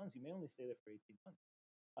 6 months. You may only stay there for 18 months.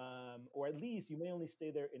 Or at least you may only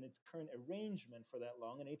stay there in its current arrangement for that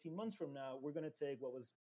long. And 18 months from now, we're going to take what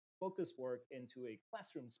was focus work into a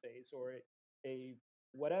classroom space or a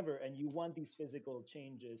whatever. And you want these physical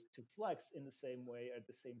changes to flex in the same way at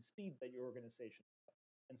the same speed that your organization.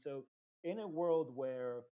 And so in a world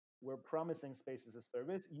where we're promising space as a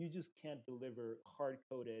service, you just can't deliver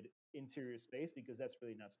hard-coded interior space because that's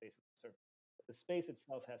really not space as a service. The space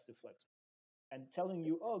itself has to flex. And telling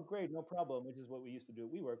you, oh, great, no problem, which is what we used to do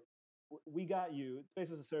at WeWork. We got you,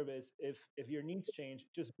 space as a service. If your needs change,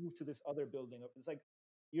 just move to this other building. It's like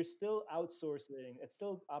you're still outsourcing. It's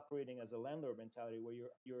still operating as a landlord mentality where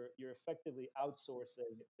you're effectively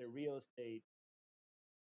outsourcing the real estate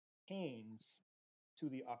pains to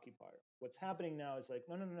the occupier. What's happening now is like,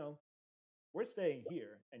 no, we're staying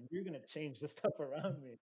here, and you're going to change the stuff around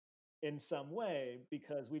me in some way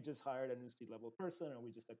because we just hired a new C-level person, or we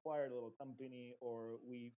just acquired a little company, or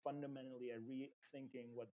we fundamentally are rethinking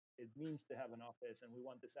what it means to have an office, and we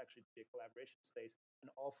want this actually to be a collaboration space, and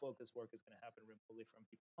all focus work is going to happen remotely from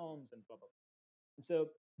people's homes and blah, blah, blah. And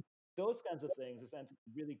so those kinds of things, as Anthony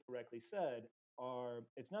really correctly said,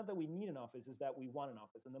 it's not that we need an office, it's that we want an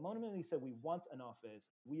office. And the moment we said we want an office,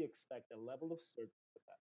 we expect a level of service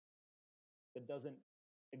that doesn't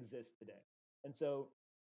exist today. And so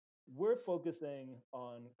we're focusing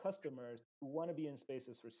on customers who want to be in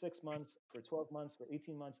spaces for 6 months, for 12 months, for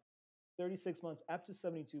 18 months, 36 months, up to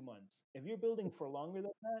 72 months. If you're building for longer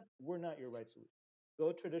than that, we're not your right solution.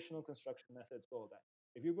 Go traditional construction methods, go all that.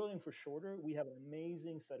 If you're building for shorter, we have an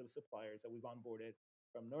amazing set of suppliers that we've onboarded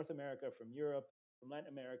from North America, from Europe, from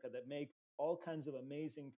Latin America that make all kinds of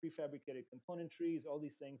amazing prefabricated componentries, all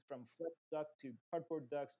these things from flex duct to cardboard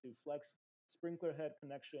ducts to flex sprinkler head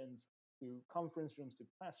connections to conference rooms to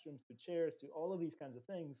classrooms to chairs to all of these kinds of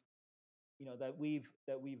things, that we've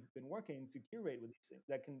been working to curate with these things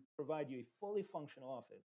that can provide you a fully functional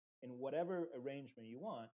office in whatever arrangement you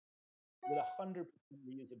want with 100%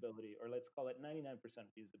 reusability, or let's call it 99%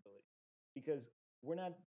 reusability, because we're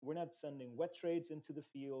not sending wet trades into the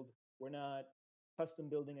field, we're not custom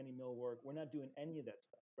building any millwork, we're not doing any of that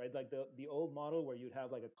stuff, right? Like the old model where you'd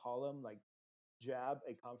have like a column, like jab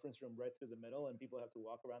a conference room right through the middle and people have to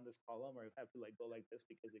walk around this column or have to like go like this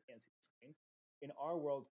because they can't see the screen, in our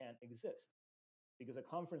world can't exist because a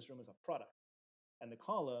conference room is a product and the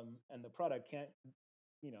column and the product can't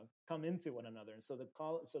come into one another. And so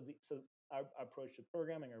our approach to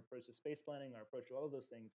programming, our approach to space planning, our approach to all of those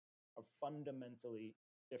things are fundamentally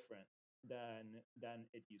different than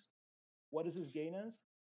it used to. What does this gain us?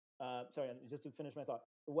 Sorry, just to finish my thought.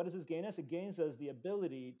 What does this gain us? It gains us the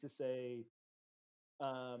ability to say,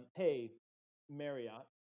 hey, Marriott,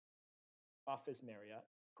 Office Marriott,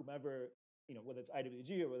 whomever, whether it's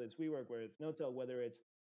IWG or whether it's WeWork, whether it's Knotel, whether it's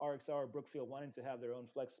RXR or Brookfield wanting to have their own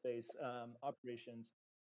flex space operations,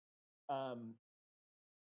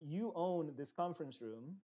 you own this conference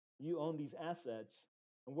room, you own these assets,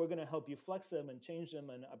 and we're going to help you flex them and change them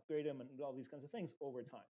and upgrade them and do all these kinds of things over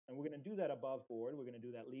time. And we're going to do that above board. We're going to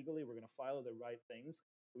do that legally. We're going to file the right things.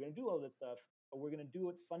 We're going to do all that stuff, but we're going to do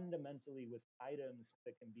it fundamentally with items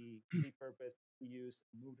that can be repurposed, reused,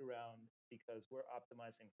 moved around, because we're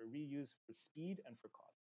optimizing for reuse, for speed, and for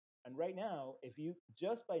cost. And right now, if you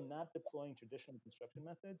just by not deploying traditional construction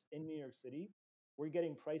methods in New York City, we're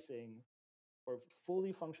getting pricing for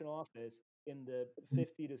fully functional office in the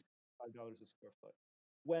 $50 to $65 a square foot.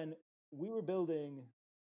 When we were building,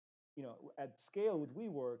 at scale with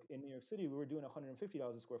WeWork in New York City, we were doing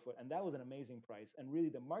 $150 a square foot, and that was an amazing price. And really,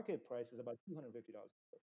 the market price is about $250 a square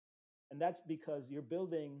foot. And that's because you're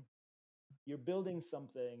building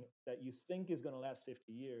something that you think is going to last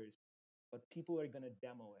 50 years, but people are going to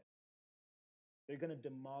demo it. They're going to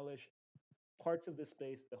demolish parts of the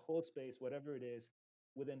space, the whole space, whatever it is,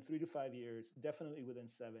 within 3 to 5 years, definitely within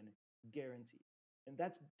 7, guaranteed. And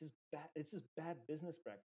that's just bad. It's just bad business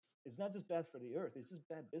practice. It's not just bad for the earth. It's just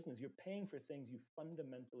bad business. You're paying for things you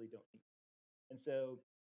fundamentally don't need. And so,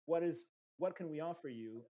 what can we offer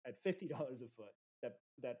you at $50 a foot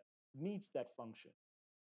that meets that function,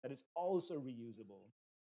 that is also reusable,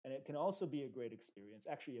 and it can also be a great experience,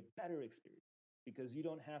 actually a better experience, because you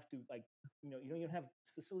don't have to you don't even have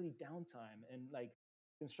facility downtime and like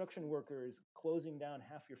construction workers closing down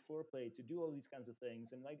half your floor plate to do all these kinds of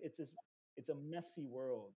things, and like it's a messy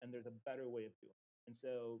world, and there's a better way of doing it. And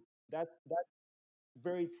so that's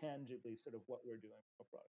very tangibly sort of what we're doing for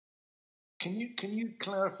product. Can you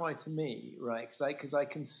clarify to me, right? Because I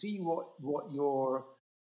can see what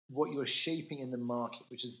you're shaping in the market,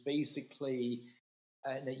 which is basically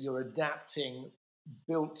that you're adapting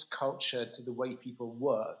built culture to the way people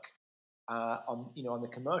work. On the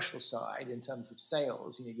commercial side, in terms of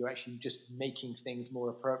sales, you're actually just making things more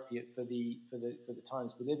appropriate for the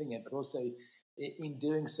times we're living in. But also, in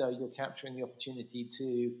doing so, you're capturing the opportunity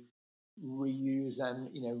to reuse and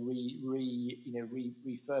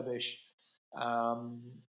refurbish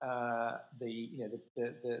the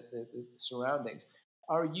surroundings.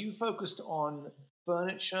 Are you focused on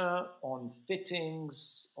furniture, on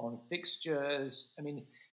fittings, on fixtures? I mean,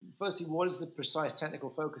 firstly, what is the precise technical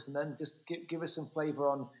focus, and then just give us some flavor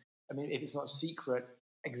on. I mean, if it's not secret,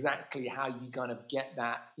 exactly how you kind of get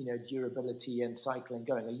that durability and cycling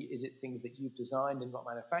going. Is it things that you've designed and not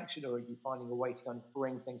manufactured, or are you finding a way to kind of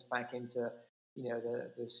bring things back into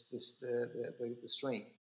the stream?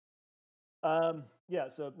 Yeah,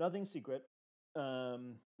 so nothing's secret.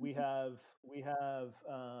 We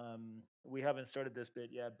haven't started this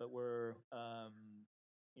bit yet, but we're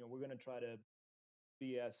we're going to try to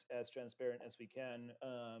be as transparent as we can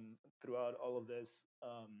throughout all of this,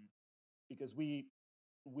 because we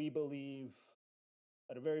believe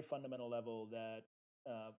at a very fundamental level that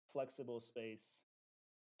flexible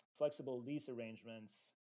lease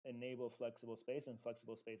arrangements enable flexible space, and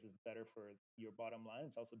flexible space is better for your bottom line.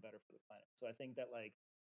 It's also better for the planet. So I think that like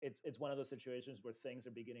it's one of those situations where things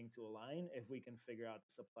are beginning to align if we can figure out the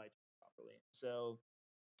supply chain properly. So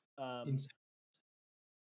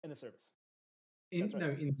in the service. No,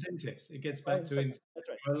 incentives. It gets back to incentives. That's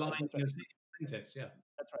right. Aligning incentives, yeah.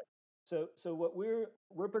 That's right. So what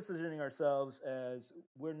we're positioning ourselves as,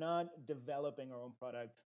 we're not developing our own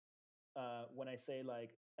product. When I say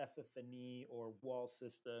like FF&E or wall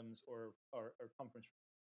systems or conference rooms,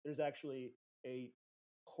 there's actually a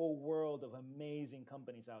whole world of amazing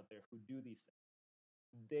companies out there who do these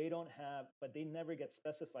things. They don't have, but they never get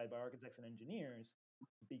specified by architects and engineers,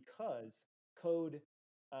 because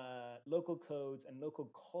local codes and local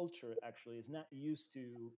culture actually is not used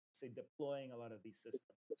to, say, deploying a lot of these systems.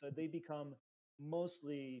 So they become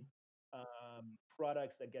mostly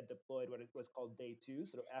products that get deployed what's called day two,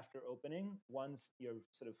 sort of after opening, once your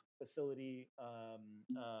sort of facility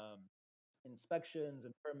inspections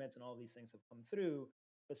and permits and all these things have come through.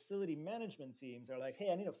 Facility management teams are like, hey,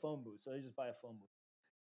 I need a phone booth. So they just buy a phone booth.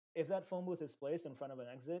 If that phone booth is placed in front of an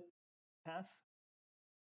exit path,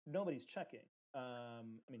 nobody's checking. I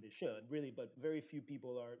mean, they should really, but very few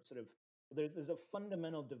people are sort of. There's a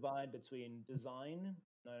fundamental divide between design,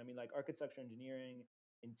 I mean, like architecture, engineering,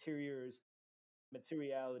 interiors,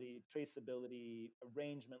 materiality, traceability,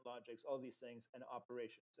 arrangement logics, all these things, and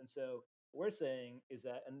operations. And so what we're saying is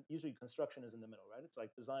that, and usually construction is in the middle, right? It's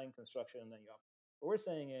like design, construction, and then you operate. What we're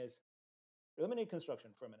saying is eliminate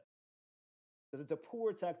construction for a minute, because it's a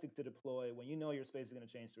poor tactic to deploy when you know your space is going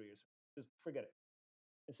to change 3 years. Just forget it.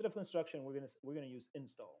 Instead of construction, we're going to use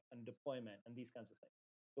install and deployment and these kinds of things.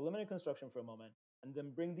 So eliminate construction for a moment, and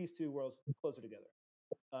then bring these two worlds closer together.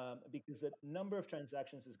 Because the number of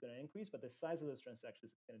transactions is going to increase, but the size of those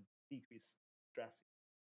transactions is going to decrease drastically.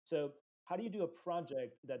 So how do you do a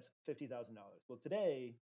project that's $50,000? Well,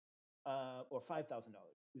 today, or $5,000,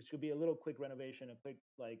 which could be a little quick renovation, a quick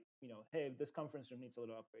hey, this conference room needs a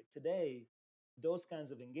little upgrade. Today, those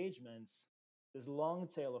kinds of engagements, this long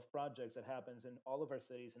tail of projects that happens in all of our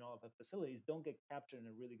cities and all of our facilities, don't get captured in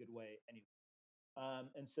a really good way anyway.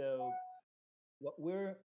 And so what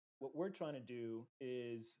we're trying to do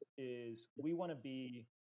is we want to be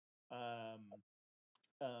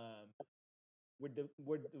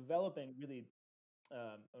we're developing really.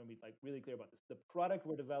 I want to be like really clear about this. The product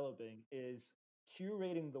we're developing is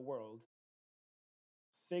curating the world,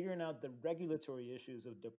 figuring out the regulatory issues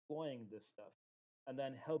of deploying this stuff, and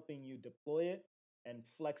then helping you deploy it and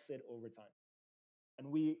flex it over time. And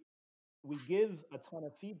we give a ton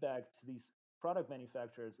of feedback to these product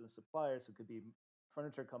manufacturers and suppliers, who could be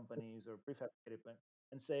furniture companies or prefabricated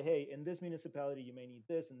and say, hey, in this municipality, you may need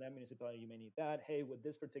this, in that municipality, you may need that. Hey, with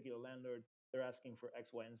this particular landlord, they're asking for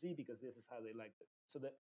X, Y, and Z because this is how they like it. So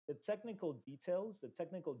that the technical details, the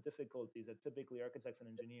technical difficulties that typically architects and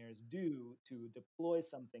engineers do to deploy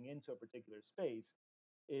something into a particular space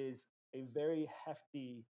is a very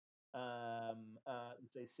hefty,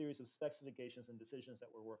 let's say, series of specifications and decisions that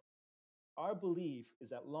we're working. Our belief is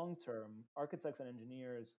that long term, architects and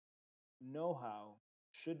engineers know-how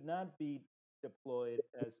should not be deployed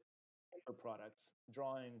as paper products,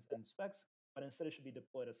 drawings, and specs, but instead it should be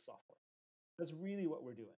deployed as software. That's really what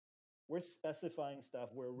we're doing. We're specifying stuff,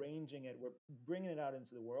 we're arranging it, we're bringing it out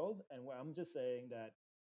into the world, and I'm just saying that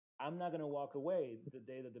I'm not going to walk away the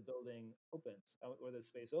day that the building opens or the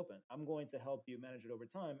space open. I'm going to help you manage it over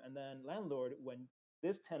time. And then landlord, when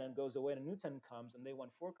this tenant goes away and a new tenant comes and they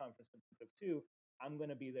want 4 conference instead of 2, I'm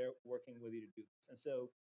going to be there working with you to do this. And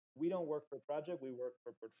so we don't work per project, we work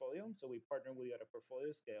per portfolio. So we partner with you at a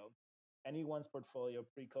portfolio scale. Anyone's portfolio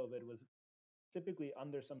pre-COVID was typically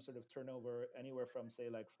under some sort of turnover, anywhere from say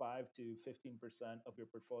like 5 to 15% of your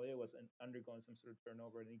portfolio was undergoing some sort of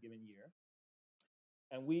turnover in any given year.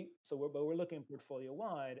 And we're looking portfolio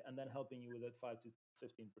wide and then helping you with that 5 to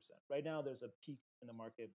 15%. Right now, there's a peak in the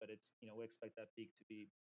market, but it's, we expect that peak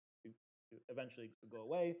to eventually go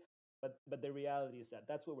away. But the reality is that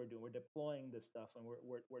that's what we're doing. We're deploying this stuff, and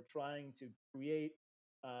we're trying to create,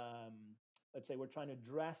 let's say, we're trying to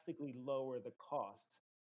drastically lower the cost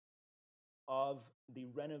of the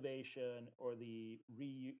renovation or the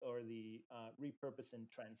repurposing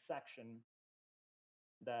transaction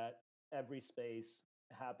that every space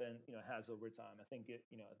has over time. I think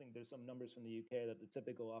there's some numbers from the UK that the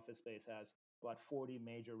typical office space has about 40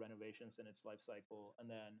 major renovations in its life cycle, and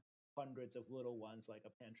then hundreds of little ones like a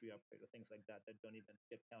pantry upgrade or things like that that don't even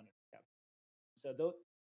get counted. So those.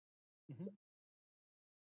 Mm-hmm.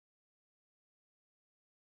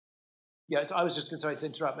 Yeah, I was just sorry to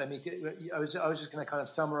interrupt. I was just going to kind of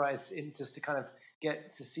summarize in just to kind of get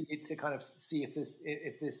to see if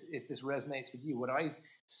this resonates with you. What I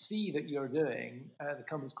see that you're doing, the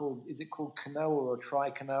company's called, is it called Canoa or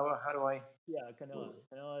Tri-Canoa? How do I? Yeah, canoa.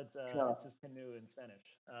 Canoa, it's just canoe in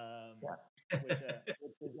Spanish. Yeah.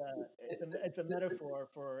 Which it's a metaphor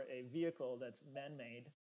for a vehicle that's man-made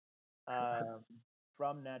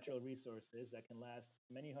from natural resources that can last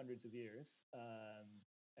many hundreds of years,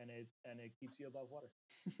 and it keeps you above water.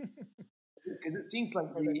 Because it seems like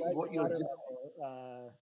what you're doing,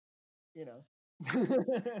 you know.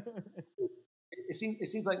 it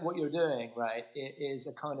seems like what you're doing, right, is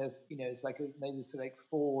a kind of, it's like maybe it's like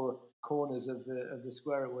 4 corners of the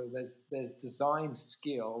square where there's design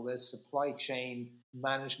skill, there's supply chain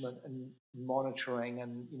management and monitoring,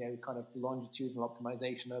 and kind of longitudinal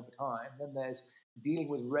optimization over time. Then there's dealing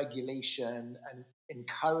with regulation and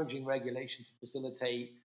encouraging regulation to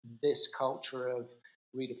facilitate this culture of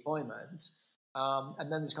redeployment.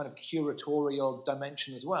 And then there's kind of curatorial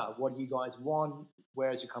dimension as well. What do you guys want?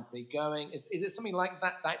 Where is your company going? Is it something like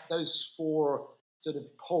that? Those 4 sort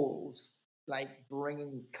of poles, like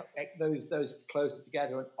bringing those closer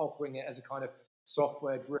together and offering it as a kind of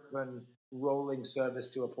software-driven rolling service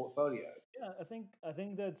to a portfolio. Yeah, I think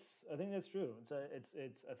that's true.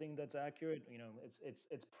 I think that's accurate.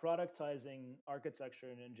 It's productizing architecture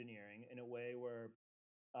and engineering in a way where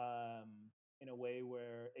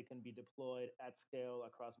it can be deployed at scale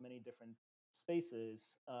across many different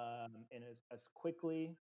spaces, and as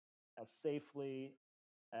quickly, as safely,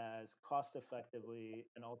 as cost effectively,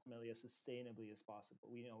 and ultimately as sustainably as possible.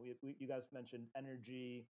 You guys mentioned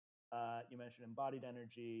energy. You mentioned embodied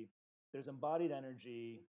energy. There's embodied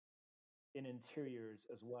energy in interiors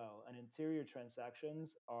as well, and interior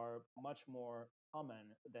transactions are much more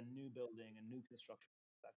common than new building and new construction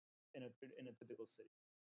in a typical city.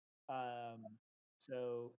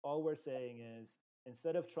 So all we're saying is,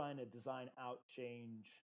 instead of trying to design out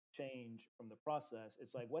change from the process,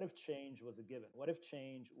 it's like, what if change was a given? What if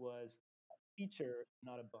change was a feature,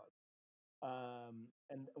 not a bug?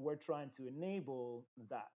 And we're trying to enable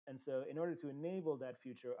that. And so in order to enable that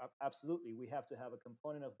future, absolutely, we have to have a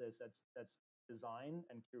component of this that's design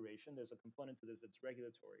and curation. There's a component to this that's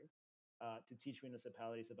regulatory, to teach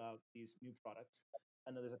municipalities about these new products.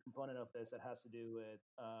 And then there's a component of this that has to do with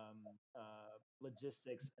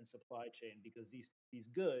logistics and supply chain, because these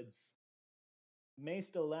goods may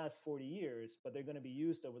still last 40 years, but they're going to be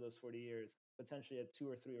used over those 40 years, potentially at 2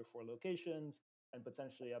 or 3 or 4 locations, and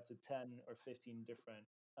potentially up to 10 or 15 different,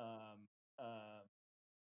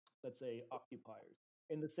 let's say, occupiers.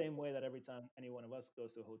 In the same way that every time any one of us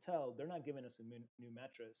goes to a hotel, they're not giving us a new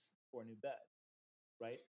mattress or a new bed,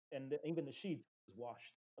 right? And even the sheets is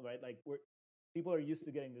washed, right? Like people are used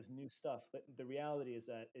to getting this new stuff, but the reality is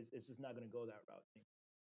that it's just not going to go that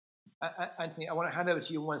route. Anthony, I want to hand over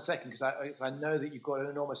to you in 1 second because I know that you've got an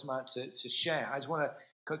enormous amount to share. I just want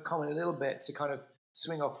to comment a little bit to kind of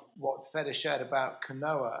swing off what Fed has shared about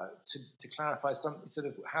Kanoa to clarify some sort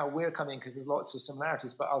of how we're coming, because there's lots of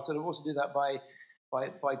similarities, but I'll sort of also do that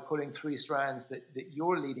by pulling three strands that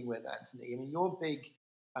you're leading with, Anthony. I mean, your big,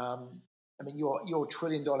 your $1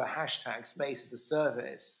 trillion hashtag space as a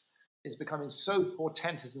service is becoming so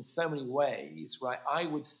portentous in so many ways, right? I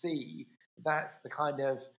would see that's the kind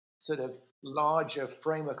of sort of larger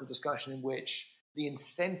framework of discussion in which the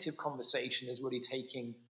incentive conversation is really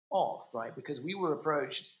taking off, right? Because we were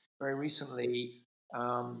approached very recently.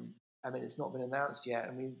 It's not been announced yet.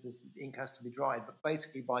 I mean, the ink has to be dried, but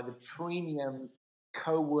basically by the premium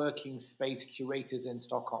co-working space curators in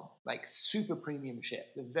Stockholm, like super premium shit,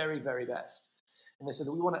 the very, very best. And they said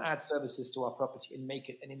that we want to add services to our property and make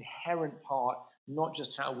it an inherent part, not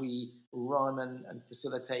just how we run and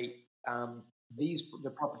facilitate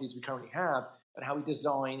the properties we currently have, but how we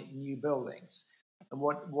design new buildings. And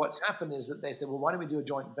what's happened is that they said, well, why don't we do a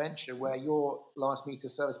joint venture where your last meter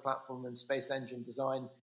service platform and space engine design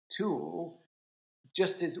tool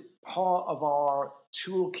just is part of our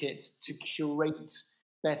toolkit to curate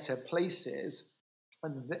better places.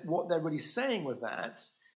 And what they're really saying with that,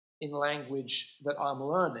 in language that I'm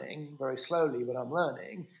learning very slowly, but I'm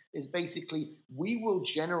learning, is basically we will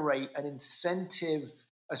generate an incentive,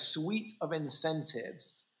 a suite of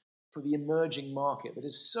incentives for the emerging market that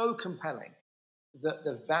is so compelling that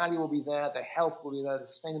the value will be there, the health will be there, the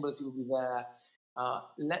sustainability will be there.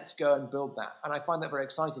 Let's go and build that. And I find that very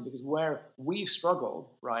exciting because where we've struggled,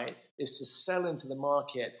 right, is to sell into the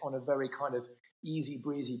market on a very kind of easy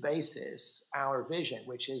breezy basis our vision,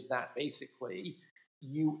 which is that basically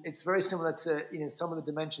it's very similar to some of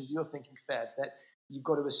the dimensions you're thinking, Fed, that you've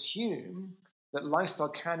got to assume that lifestyle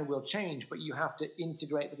can and will change, but you have to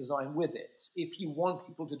integrate the design with it. If you want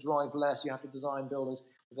people to drive less, you have to design buildings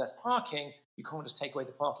with less parking. You can't just take away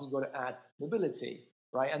the parking, you've got to add mobility,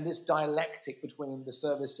 right? And this dialectic between the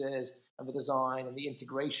services and the design and the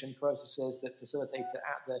integration processes that facilitate it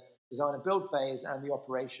at the design and build phase and the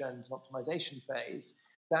operations and optimization phase,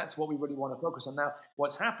 that's what we really want to focus on. Now,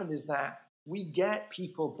 what's happened is that we get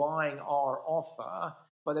people buying our offer,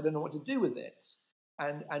 but they don't know what to do with it.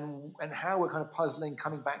 And how we're kind of puzzling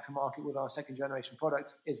coming back to market with our second generation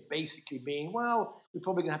product is basically being, well, we're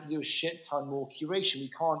probably going to have to do a shit ton more curation. We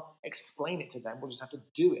can't explain it to them. We'll just have to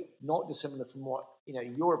do it. Not dissimilar from what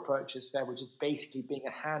your approach is, Fed, which is basically being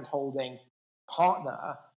a hand-holding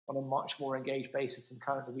partner on a much more engaged basis than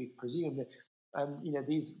currently we've presumed.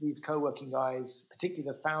 These co-working guys,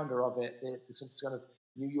 particularly the founder of it, the sort of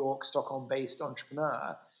New York, Stockholm-based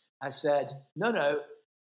entrepreneur, has said, no,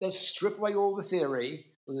 let's strip away all the theory.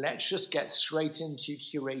 Let's just get straight into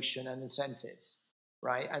curation and incentives,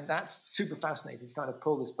 right? And that's super fascinating to kind of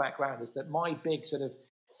pull this background, is that my big sort of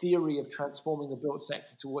theory of transforming the built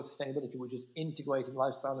sector towards sustainability, which is integrating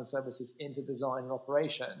lifestyle and services into design and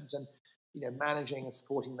operations and managing and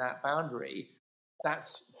supporting that boundary,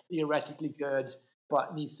 that's theoretically good,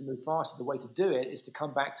 but needs to move faster. The way to do it is to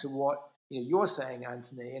come back to what you're saying,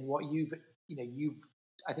 Anthony, and what you've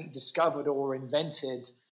I think discovered or invented,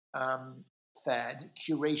 Fed,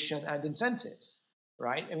 curation and incentives,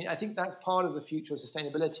 right? I mean, I think that's part of the future of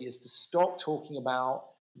sustainability, is to stop talking about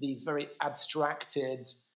these very abstracted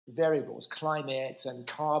variables, climate and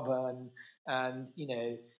carbon and,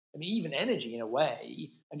 even energy in a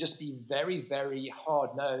way, and just be very, very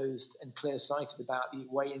hard-nosed and clear-sighted about the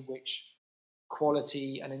way in which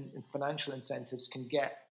quality and financial incentives can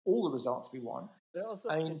get all the results we want.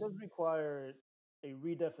 It does require a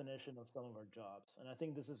redefinition of some of our jobs. And I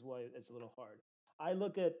think this is why it's a little hard.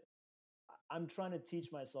 I'm trying to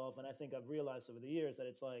teach myself, and I think I've realized over the years that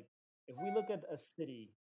it's like, if we look at a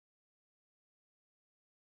city,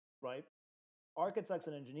 right? Architects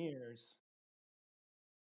and engineers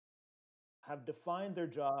have defined their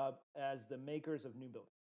job as the makers of new buildings.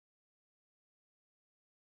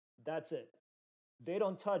 That's it. They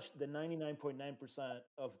don't touch the 99.9%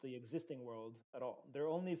 of the existing world at all. They're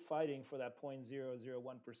only fighting for that 0.001%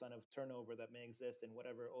 of turnover that may exist in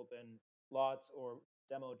whatever open lots or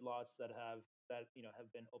demoed lots that have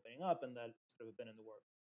been opening up and that sort of have been in the work.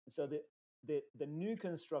 And so the new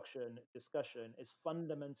construction discussion is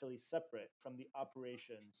fundamentally separate from the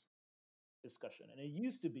operations discussion. And it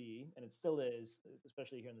used to be, and it still is,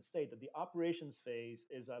 especially here in the States, that the operations phase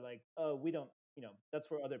is we don't, that's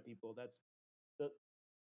for other people.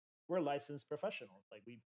 We're licensed professionals. Like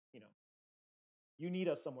you need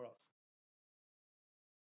us somewhere else.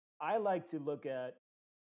 I like to look at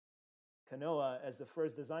Kanoa as the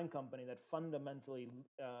first design company that fundamentally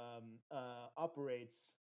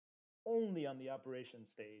operates only on the operation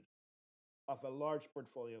stage of a large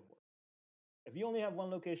portfolio of work. If you only have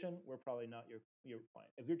one location, we're probably not your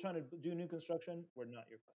client. If you're trying to do new construction, we're not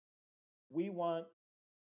your client. We want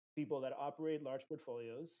people that operate large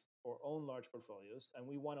portfolios or own large portfolios, and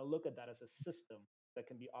we want to look at that as a system that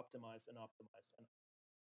can be optimized and optimized.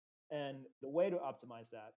 And the way to optimize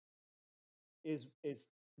that is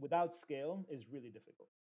without scale is really difficult.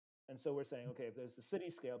 And so we're saying, okay, if there's the city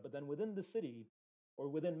scale, but then within the city or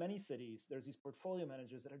within many cities, there's these portfolio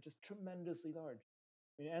managers that are just tremendously large.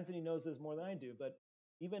 I mean, Anthony knows this more than I do, but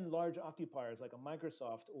even large occupiers like a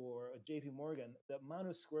Microsoft or a JP Morgan, the amount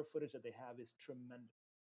of square footage that they have is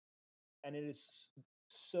tremendous. And it is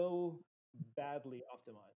so badly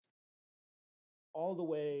optimized, all the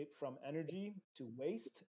way from energy to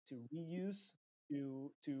waste to reuse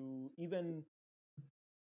to even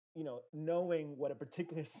knowing what a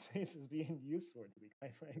particular space is being used for, to be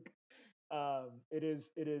quite frank. It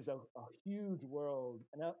is a huge world,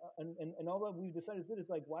 and all that we've decided is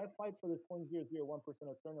like, why fight for this 0.001%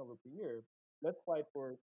 of turnover per year? Let's fight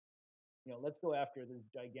for, let's go after this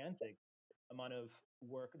gigantic amount of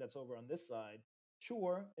work that's over on this side.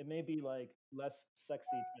 Sure, it may be like less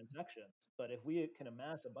sexy transactions, but if we can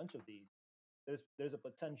amass a bunch of these, there's a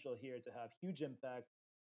potential here to have huge impact,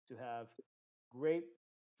 to have great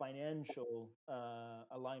financial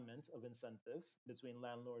alignment of incentives between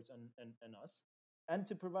landlords and us, and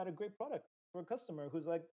to provide a great product for a customer who's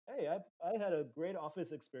like, hey, I had a great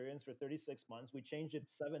office experience for 36 months. We changed it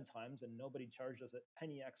 7 times and nobody charged us a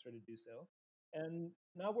penny extra to do so. And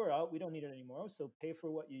now we're out. We don't need it anymore. So pay for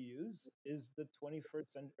what you use is the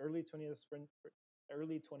 21st and early 21st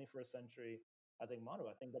century, I think, motto.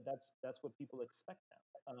 I think that's what people expect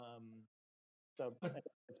now. So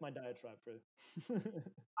it's my diatribe for.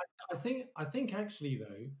 I think actually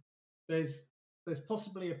though, there's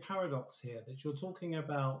possibly a paradox here that you're talking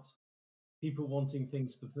about people wanting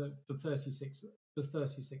things for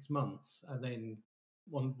 36 months and then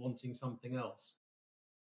wanting something else.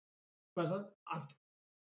 But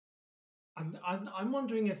I'm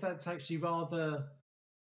wondering if that's actually rather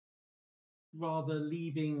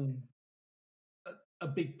leaving a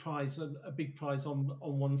big prize on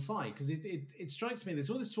one side, because it strikes me there's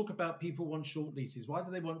all this talk about people want short leases. Why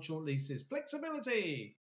do they want short leases?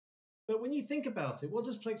 Flexibility. But when you think about it, what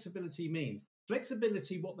does flexibility mean?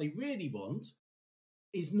 Flexibility, what they really want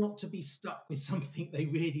is not to be stuck with something they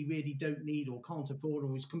really, really don't need or can't afford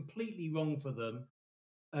or is completely wrong for them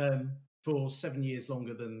for 7 years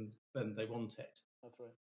longer than they want it. That's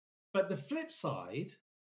right. But the flip side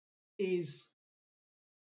is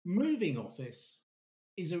moving office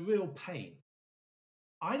is a real pain.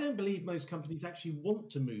 I don't believe most companies actually want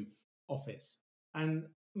to move office. And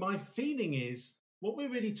my feeling is what we're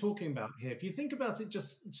really talking about here, if you think about it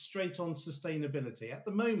just straight on sustainability, at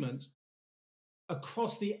the moment,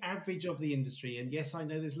 across the average of the industry, and yes, I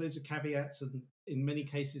know there's loads of caveats, and in many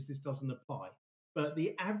cases this doesn't apply, but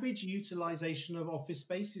the average utilization of office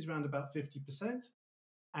space is around about 50%.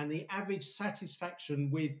 And the average satisfaction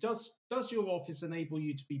with does your office enable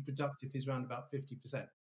you to be productive is around about 50%.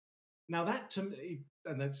 Now that to me,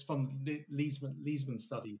 and that's from the Leesman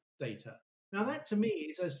study data. Now that to me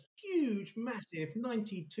is a huge, massive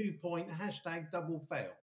 92-point double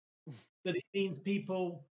fail. That it means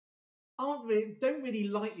people don't really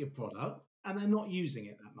like your product and they're not using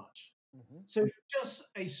it that much. Mm-hmm. So just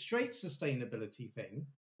a straight sustainability thing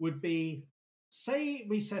would be, say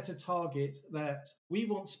we set a target that we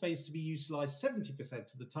want space to be utilized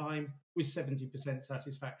 70% of the time with 70%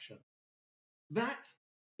 satisfaction. That,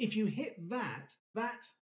 if you hit that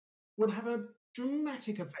would have a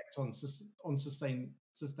dramatic effect on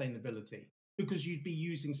sustainability, because you'd be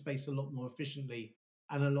using space a lot more efficiently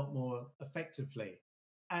and a lot more effectively.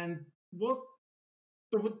 And what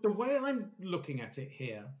the way I'm looking at it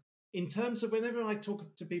here, in terms of whenever I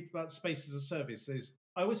talk to people about space as a service, is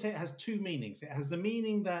I always say it has 2 meanings. It has the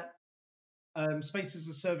meaning that space as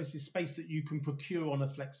a service is space that you can procure on a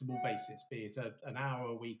flexible basis, be it an hour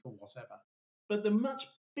a week or whatever. But the much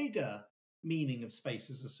bigger meaning of space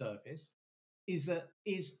as a service is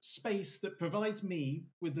space that provides me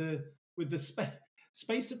with the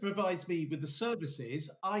space that provides me with the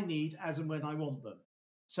services I need as and when I want them.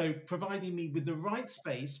 So providing me with the right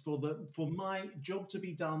space for my job to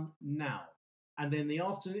be done now. And then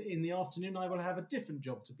in the afternoon, I will have a different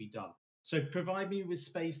job to be done. So provide me with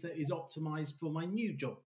space that is optimized for my new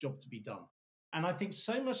job to be done. And I think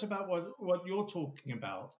so much about what you're talking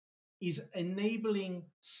about is enabling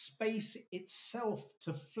space itself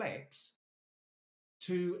to flex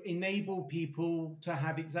to enable people to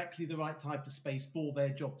have exactly the right type of space for their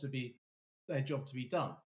job to be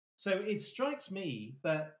done. So it strikes me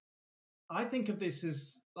that I think of this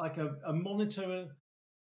as like a monitor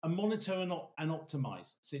and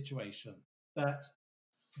optimize situation, that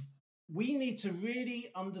we need to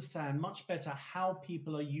really understand much better how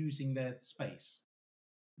people are using their space,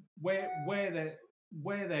 where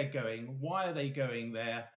they're going, why are they going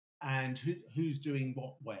there, and who's doing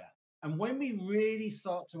what where. And when we really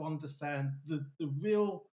start to understand the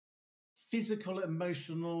real physical,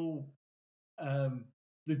 emotional,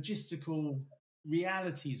 logistical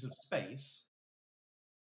realities of space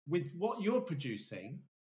with what you're producing,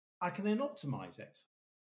 I can then optimize it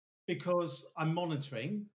because I'm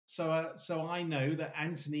monitoring. So I know that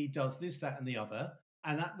Anthony does this, that, and the other.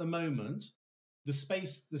 And at the moment, the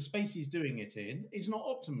space he's doing it in is not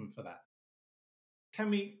optimum for that. Can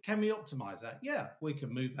we optimize that? Yeah, we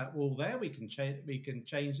can move that wall there. We can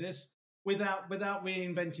change this without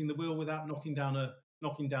reinventing the wheel, without knocking down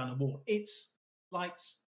a wall. It's like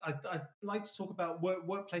I like to talk about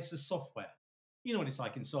workplace as software. You know what it's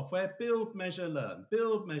like in software: build, measure, learn.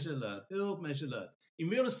 Build, measure, learn. Build, measure, learn. In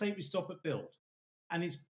real estate, we stop at build, and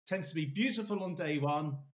it tends to be beautiful on day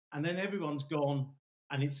one, and then everyone's gone,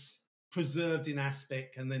 and it's preserved in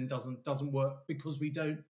aspect, and then doesn't work because we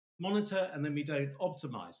don't monitor and then we don't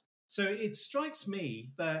optimize. So it strikes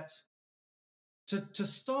me that to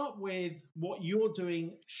start with, what you're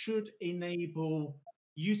doing should enable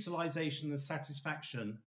utilization and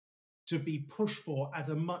satisfaction to be pushed for at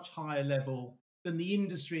a much higher level than the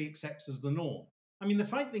industry accepts as the norm. I mean, the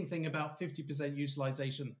frightening thing about 50%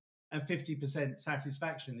 utilization and 50%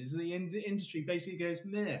 satisfaction is the industry basically goes,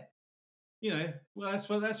 meh. You know, well,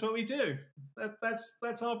 that's what we do.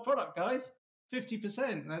 That's our product, guys.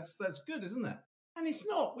 50%. That's good, isn't it? And it's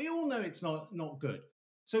not. We all know it's not good.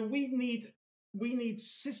 So we need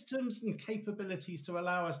systems and capabilities to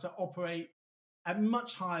allow us to operate at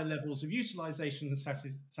much higher levels of utilization and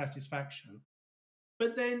satisfaction.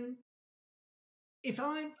 But then, if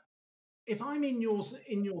I'm in your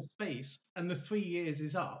space and the 3 years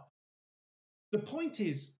is up, the point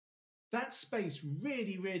is that space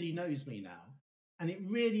really, really knows me now, and it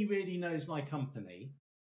really, really knows my company.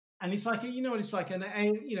 And it's like, you know what it's like,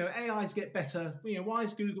 AIs get better. You know, why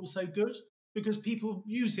is Google so good? Because people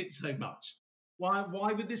use it so much.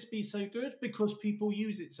 Why would this be so good? Because people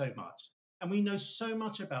use it so much. And we know so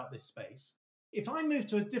much about this space. If I move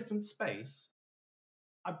to a different space,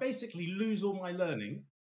 I basically lose all my learning,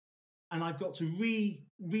 and I've got to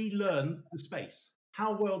relearn the space.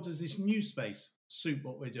 How well does this new space suit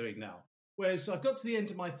what we're doing now? Whereas I've got to the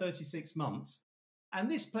end of my 36 months, and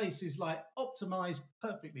this place is like optimized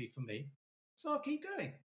perfectly for me, so I'll keep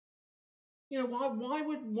going. You know,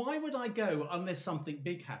 why would I go unless something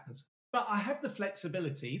big happens? But I have the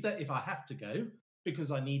flexibility that if I have to go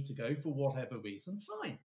because I need to go for whatever reason,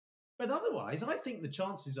 fine. But otherwise, I think the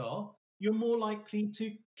chances are you're more likely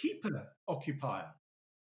to keep an occupier.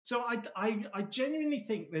 So I genuinely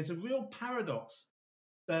think there's a real paradox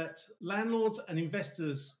that landlords and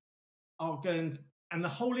investors are going, and the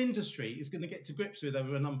whole industry is going to get to grips with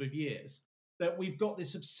over a number of years, that we've got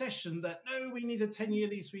this obsession that, no, we need a 10-year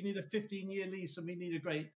lease, we need a 15-year lease, and we need a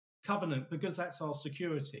great covenant because that's our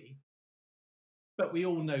security. But we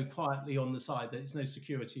all know quietly on the side that it's no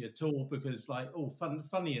security at all because,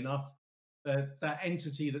 funny enough, that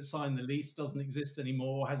entity that signed the lease doesn't exist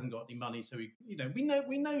anymore, hasn't got any money. So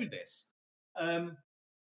we know this.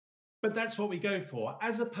 But that's what we go for,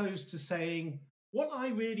 as opposed to saying, what I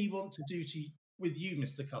really want to do with you,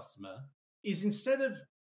 Mr. Customer, is instead of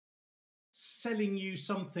selling you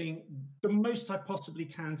something the most I possibly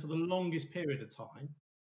can for the longest period of time,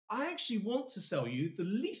 I actually want to sell you the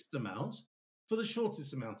least amount for the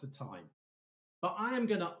shortest amount of time. But I am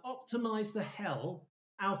going to optimize the hell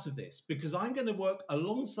out of this because I'm going to work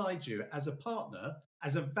alongside you as a partner,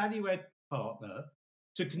 as a value-add partner,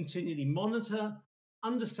 to continually monitor,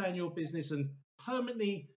 understand your business, and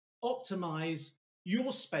permanently optimize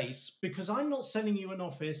your space, because I'm not selling you an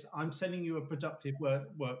office, I'm selling you a productive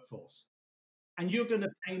workforce. And you're going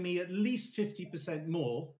to pay me at least 50%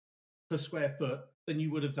 more per square foot than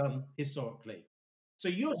you would have done historically. So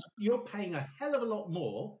you're paying a hell of a lot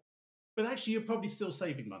more, but actually you're probably still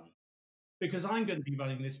saving money because I'm going to be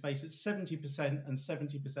running this space at 70% and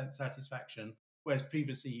 70% satisfaction, whereas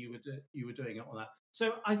previously you were doing it on that.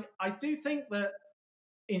 So I do think that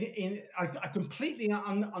I completely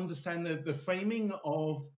understand the framing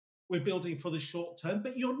of we're building for the short term,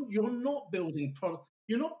 but you're not building product.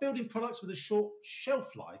 You're not building products with a short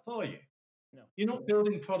shelf life, are you? No. You're not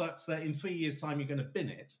building products that in 3 years' time you're going to bin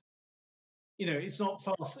it. it's not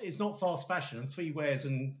fast. It's not fast fashion and three wears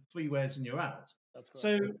and you're out. That's correct.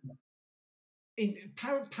 So,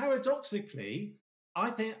 paradoxically, I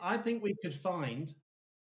think we could find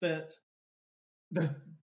that the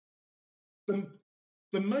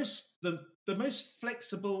most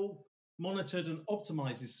flexible, monitored, and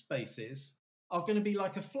optimized spaces are going to be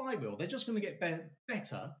like a flywheel. They're just going to get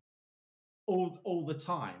better all the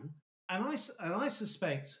time. And I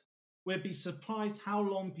suspect we'd be surprised how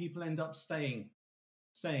long people end up staying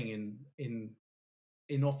in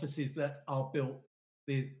offices that are built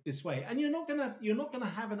this way. And you're not gonna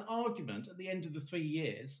have an argument at the end of the 3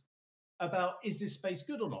 years about is this space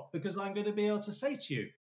good or not, because I'm going to be able to say to you,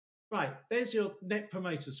 right, there's your net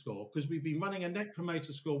promoter score, because we've been running a net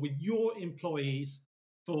promoter score with your employees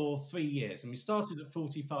for 3 years, and we started at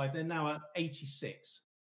 45. They're now at 86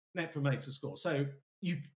 net promoter score. So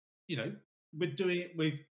we're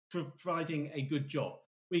providing a good job.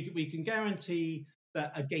 We can guarantee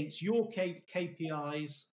that against your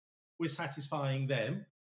KPIs, we're satisfying them.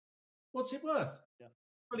 What's it worth? Yeah.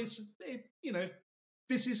 But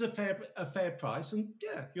this is a fair price, and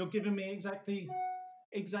yeah, you're giving me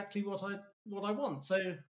exactly what I want.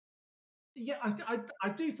 So yeah, I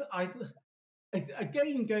do.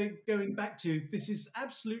 Again, going back to, this is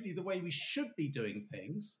absolutely the way we should be doing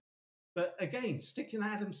things. But again, sticking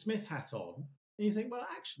Adam Smith hat on, and you think, well,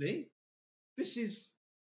 actually, this is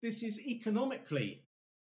economically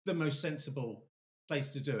the most sensible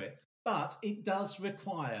place to do it. But it does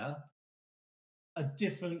require a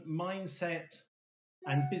different mindset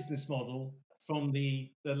and business model from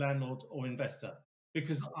the landlord or investor,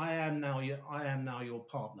 because I am now your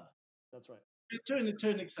partner. That's right. To an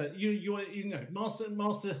extent, master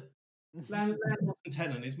landlord and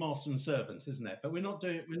tenant is master and servant, isn't it? But we're not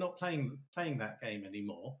playing that game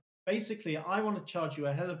anymore. Basically, I want to charge you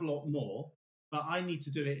a hell of a lot more, but I need to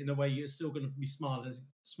do it in a way you're still going to be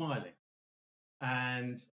smiling.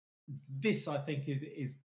 And this, I think,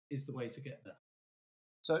 is the way to get there.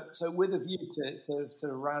 So with a view to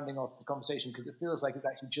sort of rounding off the conversation, because it feels like it's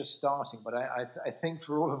actually just starting, but I think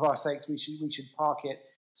for all of our sakes, we should park it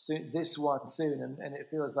soon, this one soon, and it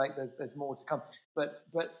feels like there's more to come. But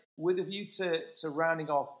with a view to rounding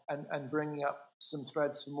off and bringing up some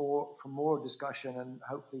threads for more discussion, and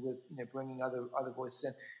hopefully with bringing other voices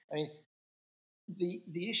in. I mean,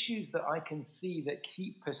 the issues that I can see that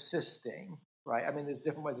keep persisting, right? I mean, there's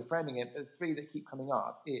different ways of framing it, but the three that keep coming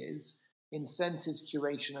up is incentives,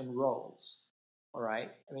 curation, and roles. All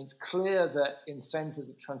right. I mean, it's clear that incentives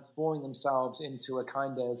are transforming themselves into a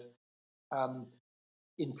kind of,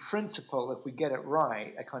 in principle, if we get it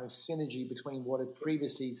right, a kind of synergy between what had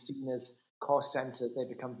previously seen as cost centers. They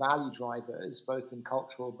become value drivers, both in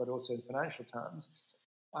cultural but also in financial terms.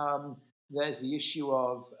 There's the issue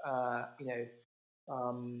of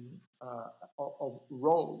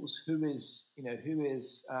roles. Who is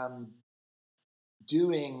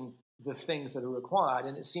doing the things that are required,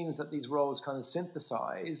 and it seems that these roles kind of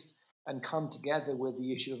synthesize and come together with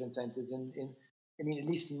the issue of incentives. And I mean, at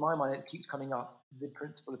least in my mind, it keeps coming up, the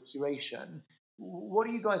principle of curation. What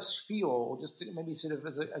do you guys feel, just to maybe sort of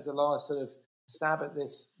as a last sort of stab at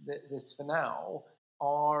this for now,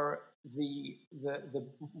 are the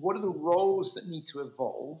what are the roles that need to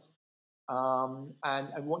evolve,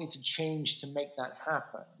 and what needs to change to make that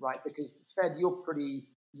happen, right? Because Fed, you're pretty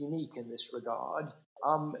unique in this regard.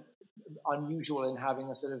 Unusual in having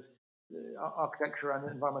a sort of architecture and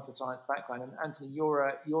environmental science background. And Anthony, you're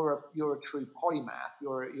a true polymath.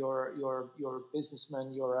 You're a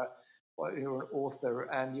businessman. You're an author,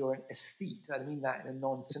 and you're an aesthete. I mean that in a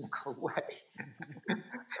non-cynical way.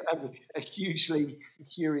 A hugely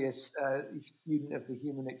curious student of the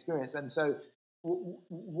human experience. And so,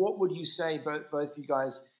 what would you say, both of you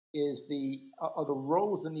guys, are the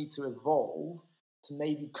roles that need to evolve to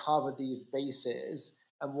maybe cover these bases?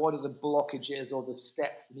 And what are the blockages or the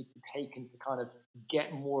steps that need to be taken to kind of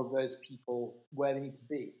get more of those people where they need to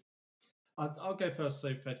be? I'll go first,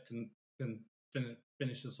 so Fed can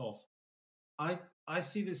finish us off. I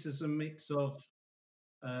see this as a mix of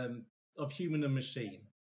human and machine.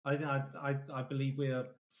 I believe we are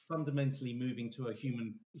fundamentally moving to a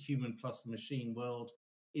human plus the machine world.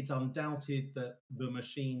 It's undoubted that the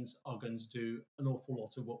machines are going to do an awful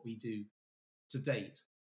lot of what we do to date.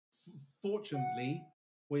 Fortunately,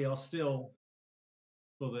 we are still,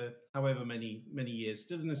 for the however many years,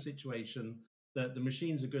 still in a situation that the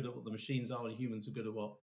machines are good at what the machines are, and humans are good at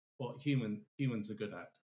what humans are good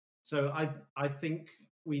at. So I think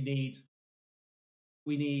we need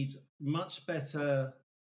much better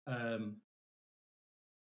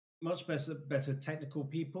technical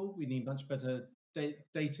people. We need much better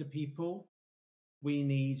data people. We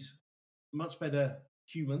need much better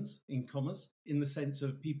humans in commas, in the sense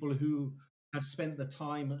of people who have spent the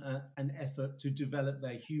time and effort to develop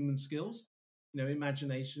their human skills,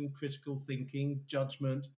 imagination, critical thinking,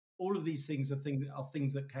 judgment. All of these things are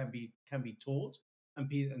things that can be taught,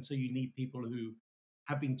 and so you need people who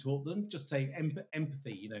have been taught them. Just take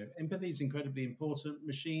empathy. Empathy is incredibly important.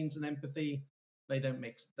 Machines and empathy, they don't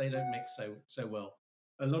mix. They don't mix so well.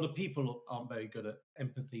 A lot of people aren't very good at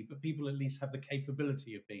empathy, but people at least have the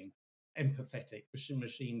capability of being empathetic.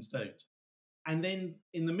 Machines don't. And then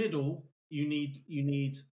in the middle, you need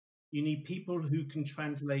people who can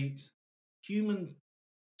translate human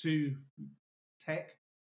to tech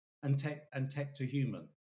and tech to human,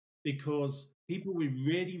 because people with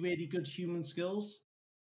really good human skills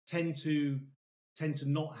tend to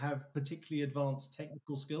not have particularly advanced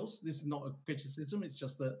technical skills. This is not a criticism. It's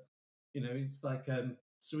just that it's like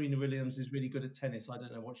Serena Williams is really good at tennis. I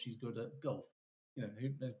don't know what she's good at golf.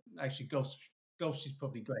 Actually golf she's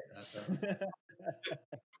probably great at.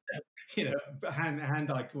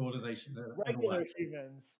 Hand-eye coordination. Regular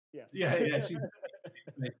humans, yes. Yeah, she's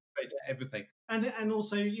great at everything. And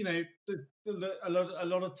also, a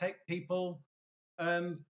lot of tech people,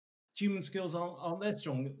 human skills aren't their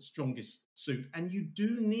strongest suit, and you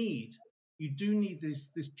do need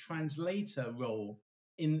this translator role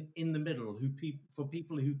in the middle, for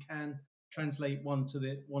people who can translate one to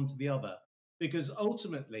the other, because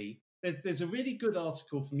ultimately there's a really good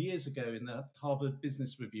article from years ago in the Harvard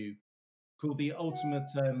Business Review called the ultimate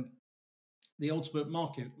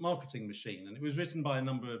marketing machine, and it was written by a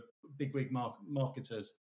number of bigwig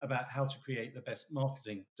marketers about how to create the best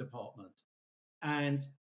marketing department.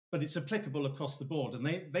 But it's applicable across the board, and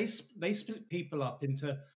they split people up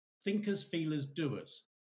into thinkers, feelers, doers.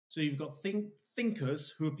 So you've got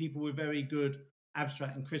thinkers, who are people with very good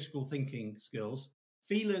abstract and critical thinking skills;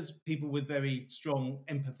 feelers, people with very strong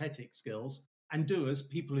empathetic skills; and doers,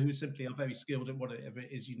 people who simply are very skilled at whatever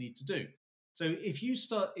it is you need to do. So if you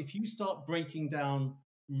start breaking down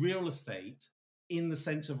real estate in the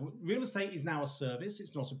sense of real estate is now a service,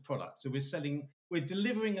 it's not a product. So we're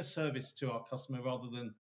delivering a service to our customer rather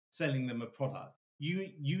than selling them a product.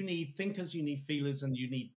 You need thinkers, you need feelers, and you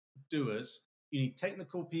need doers. You need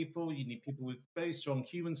technical people, you need people with very strong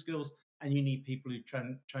human skills, and you need people who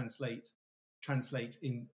translate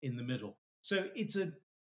in the middle. So it's the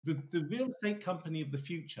real estate company of the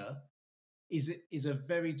future is a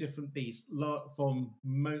very different beast from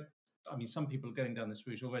some people are going down this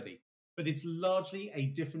route already, but it's largely a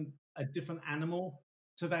different animal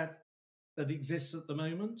to that exists at the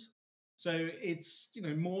moment. So it's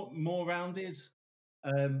more rounded,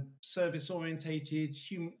 service orientated,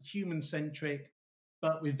 human centric,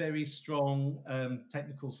 but with very strong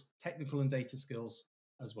technical and data skills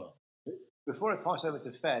as well. Before I pass over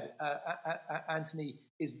to Fed, Anthony,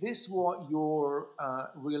 is this what your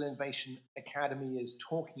Real Innovation Academy is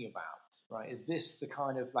talking about, right? Is this the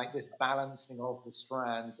kind of like this balancing of the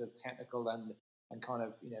strands of technical and kind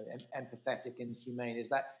of empathetic and humane? Is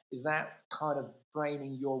that kind of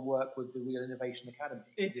framing your work with the Real Innovation Academy?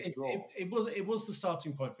 It was the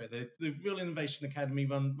starting point for it. The Real Innovation Academy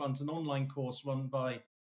runs an online course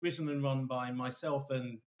written and run by myself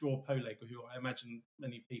and Dror Poleg, who I imagine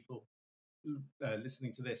many people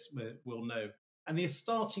listening to this will know. And the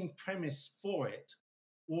starting premise for it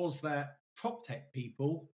was that prop tech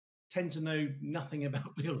people tend to know nothing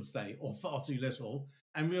about real estate, or far too little,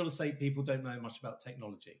 and real estate people don't know much about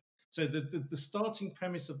technology. So the starting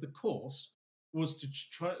premise of the course was to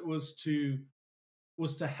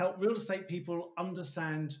help real estate people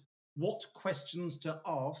understand what questions to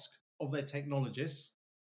ask of their technologists,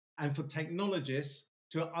 and for technologists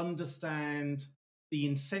to understand the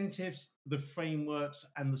incentives, the frameworks,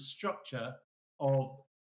 and the structure of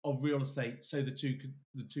real estate, so the two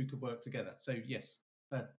could work together. So yes,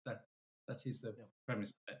 that is the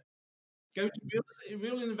premise of it. Go to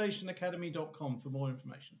realinnovationacademy.com for more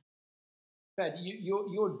information. Fed,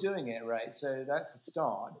 you're doing it, right? So that's the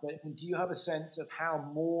start. But do you have a sense of how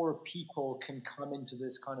more people can come into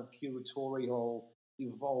this kind of curatorial,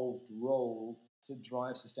 evolved role to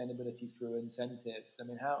drive sustainability through incentives? I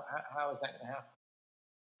mean, how is that going to happen?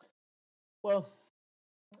 Well,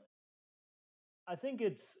 I think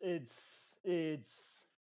it's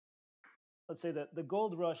let's say that the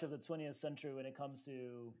gold rush of the 20th century when it comes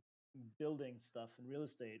to building stuff in real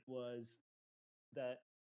estate was that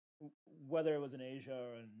whether it was in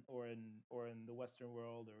Asia or in the Western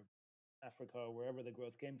world or Africa or wherever the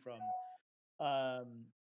growth came from,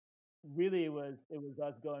 really it was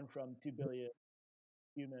us going from 2 billion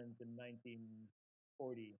humans in 1940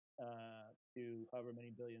 40 to however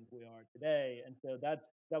many billions we are today. And so that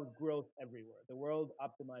was growth everywhere. The world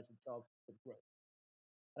optimized itself with growth.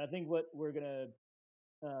 And I think what we're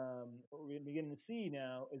beginning to see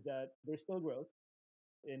now is that there's still growth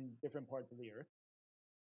in different parts of the earth,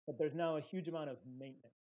 but there's now a huge amount of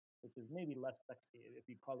maintenance, which is maybe less sexy if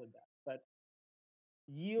you call it that, but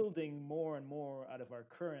yielding more and more out of our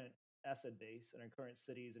current asset base and our current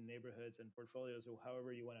cities and neighborhoods and portfolios, or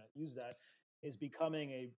however you want to use that, is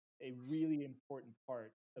becoming a really important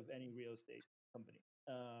part of any real estate company.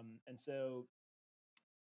 And so,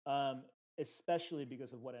 especially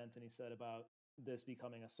because of what Anthony said about this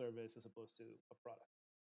becoming a service as opposed to a product.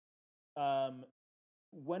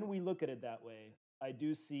 When we look at it that way, I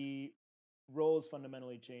do see roles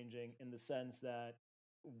fundamentally changing in the sense that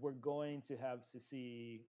we're going to have to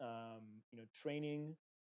see, training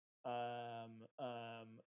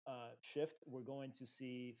shift. We're going to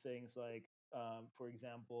see things like, for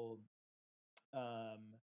example,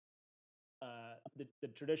 the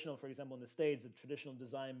traditional, for example, in the States, the traditional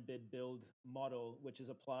design, bid, build model, which is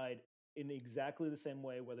applied in exactly the same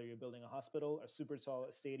way, whether you're building a hospital, a super tall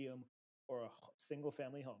stadium, or a single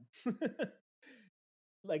family home.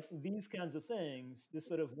 Like these kinds of things, this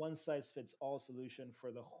sort of one size fits all solution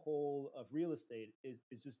for the whole of real estate is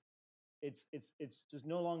just it's just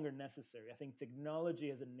no longer necessary. I think technology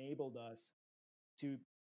has enabled us to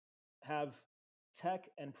have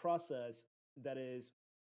tech and process that is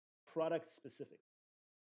product specific.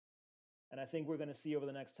 And I think we're going to see over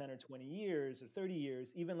the next 10 or 20 years or 30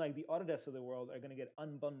 years, even like the Autodesk of the world are going to get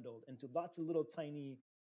unbundled into lots of little tiny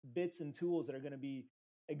bits and tools that are going to be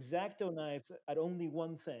X-Acto knives at only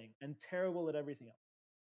one thing and terrible at everything else.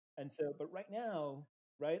 And so, but right now,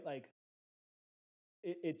 right, like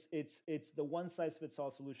it's the one size fits all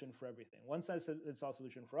solution for everything. One size fits all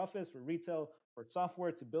solution for office, for retail, for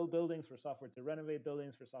software to build buildings, for software to renovate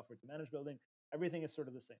buildings, for software to manage buildings. Everything is sort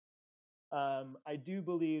of the same. I do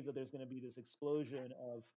believe that there's going to be this explosion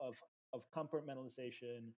of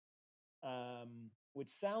compartmentalization, which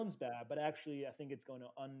sounds bad, but actually I think it's going to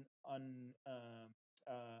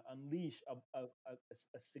unleash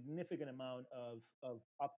a significant amount of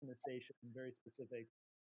optimization in very specific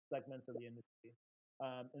segments of the industry.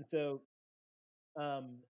 And so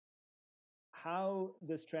how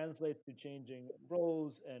this translates to changing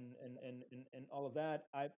roles and all of that,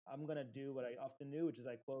 I'm going to do what I often do, which is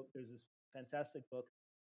I quote, there's this fantastic book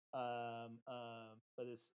by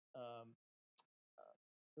this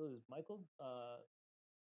who is Michael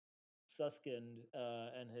Susskind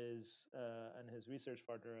and his research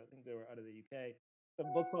partner. I think they were out of the UK. A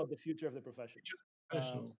book called The Future of the Professions.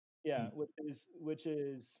 Yeah, which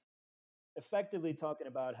is effectively talking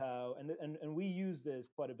about how, and we use this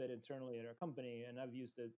quite a bit internally at our company, and I've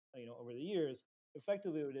used it, over the years.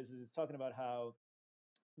 Effectively, what it is it's talking about how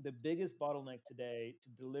the biggest bottleneck today to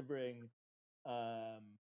delivering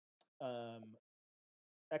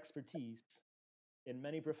expertise in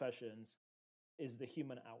many professions is the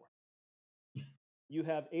human hour. You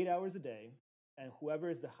have 8 hours a day, and whoever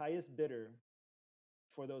is the highest bidder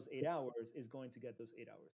for those 8 hours is going to get those 8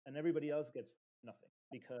 hours, and everybody else gets nothing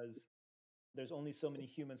because there's only so many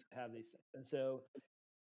humans who have these things. And so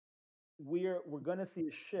we're going to see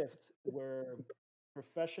a shift where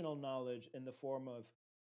professional knowledge in the form of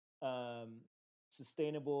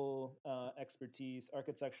sustainable expertise,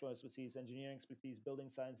 architectural expertise, engineering expertise, building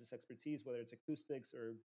sciences expertise, whether it's acoustics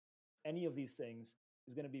or any of these things,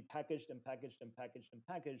 is going to be packaged and packaged and packaged and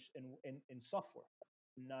packaged in software,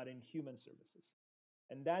 not in human services.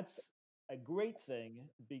 And that's a great thing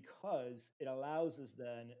because it allows us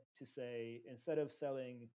then to say, instead of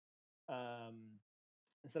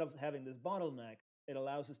having this bottleneck, it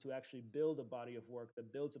allows us to actually build a body of work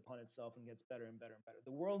that builds upon itself and gets better and better and better.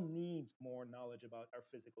 The world needs more knowledge about our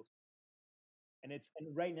physical space. And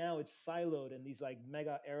right now it's siloed in these like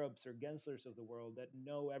mega Arabs or Genslers of the world that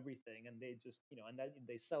know everything, and they just, and that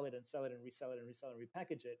they sell it and sell it and resell it and resell it and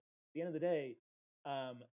repackage it. At the end of the day,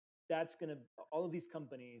 all of these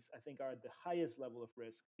companies, I think, are at the highest level of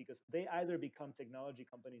risk because they either become technology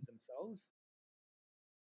companies themselves,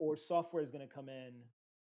 or software is going to come in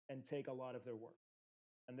and take a lot of their work.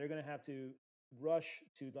 And they're going to have to rush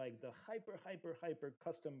to like the hyper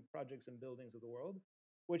custom projects and buildings of the world,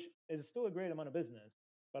 which is still a great amount of business.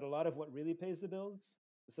 But a lot of what really pays the bills,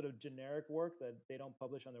 the sort of generic work that they don't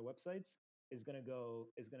publish on their websites, is going to go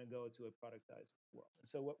to a productized world. And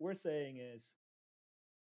so what we're saying is,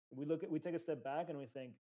 we take a step back and we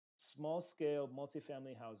think small scale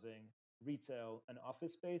multifamily housing, retail, and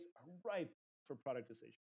office space are ripe for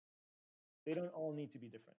productization. They don't all need to be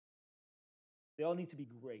different. They all need to be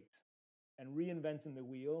great. and reinventing the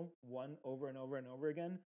wheel over and over and over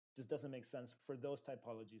again just doesn't make sense for those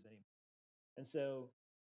typologies anymore. And so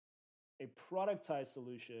a productized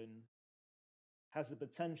solution has the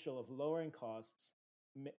potential of lowering costs,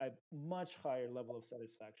 a much higher level of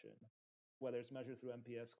satisfaction, whether it's measured through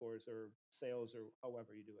NPS scores or sales or however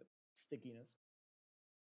you do it, stickiness.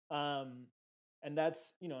 And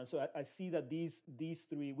that's, and so I see that these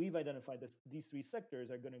three, we've identified that these three sectors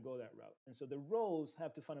are going to go that route. And so the roles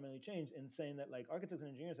have to fundamentally change in saying that like architects and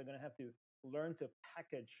engineers are going to have to learn to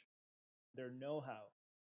package their know-how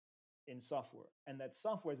in software. And that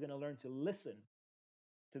software is going to learn to listen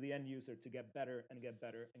to the end user to get better and get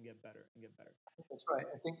better and get better and get better. That's right.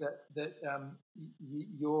 I think that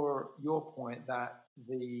your point that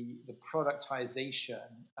the productization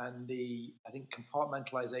and I think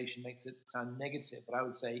compartmentalization makes it sound negative, but I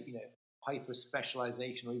would say hyper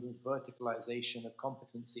specialization or even verticalization of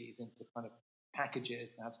competencies into kind of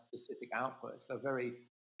packages and have specific outputs are very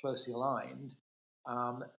closely aligned.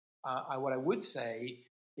 What I would say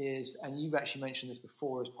is, and you've actually mentioned this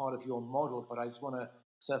before as part of your model, but I just want to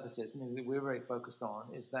surface it. Something that we're very focused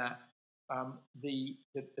on is that the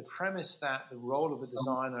premise that the role of the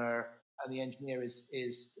designer and the engineer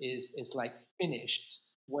is like finished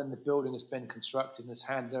when the building has been constructed and is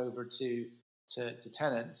handed over to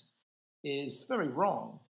tenants is very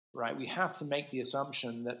wrong, right? We have to make the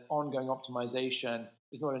assumption that ongoing optimization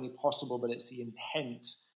is not only possible, but it's the intent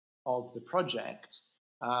of the project.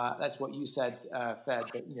 That's what you said, Fed,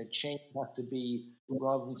 that change has to be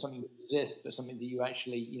rather than something that exists, but something that you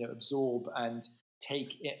actually absorb and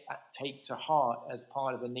take to heart as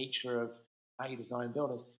part of the nature of how you design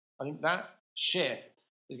buildings. I think that shift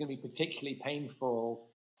is going to be particularly painful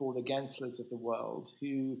for the Genslers of the world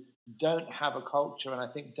who don't have a culture and I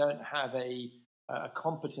think don't have a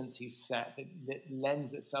competency set that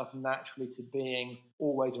lends itself naturally to being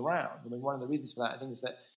always around. I mean, one of the reasons for that, I think, is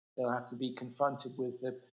that they'll have to be confronted with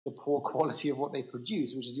the poor quality of what they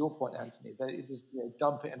produce, which is your point, Anthony. They just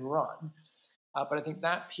dump it and run. But I think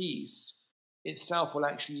that piece itself will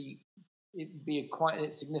actually be quite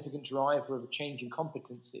a significant driver of changing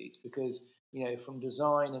competencies because, from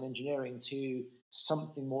design and engineering to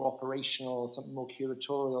something more operational, something more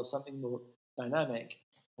curatorial, something more dynamic.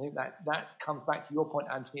 I think that comes back to your point,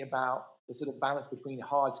 Anthony, about the sort of balance between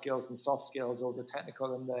hard skills and soft skills, or the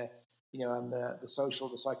technical and the social,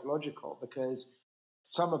 the psychological, because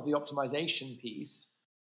some of the optimization piece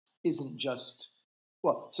isn't just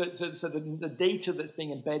so the data that's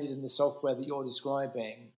being embedded in the software that you're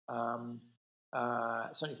describing,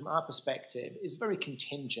 certainly from our perspective, is very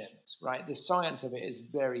contingent, right? The science of it is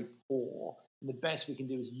very poor, and the best we can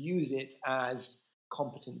do is use it as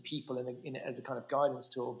competent people in it as a kind of guidance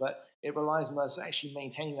tool, but it relies on us actually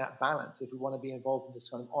maintaining that balance if we want to be involved in this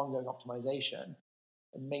kind of ongoing optimization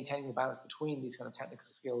and maintaining the balance between these kind of technical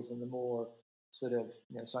skills and the more sort of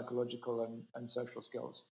psychological and social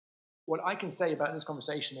skills. What I can say about this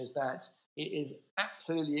conversation is that it has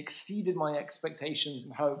absolutely exceeded my expectations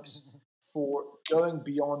and hopes for going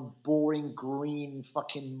beyond boring green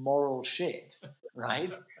fucking moral shit,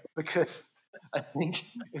 right? Because I think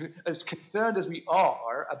as concerned as we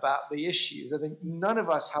are about the issues, I think none of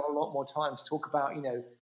us have a lot more time to talk about,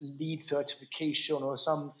 LEED certification or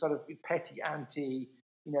some sort of petty anti,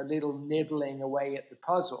 little nibbling away at the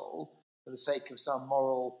puzzle for the sake of some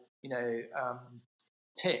moral,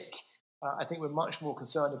 tick. I think we're much more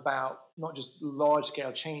concerned about not just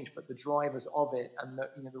large-scale change, but the drivers of it and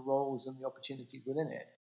the roles and the opportunities within it.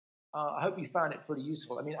 I hope you found it pretty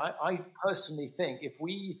useful. I mean, I personally think if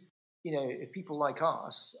people like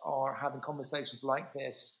us are having conversations like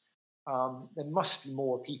this, there must be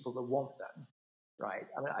more people that want them, right?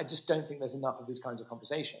 I mean, I just don't think there's enough of these kinds of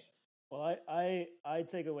conversations. Well, I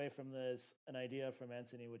take away from this an idea from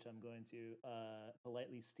Anthony, which I'm going to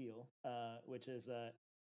politely steal, which is that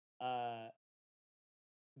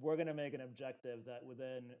we're going to make an objective that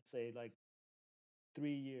within, say, like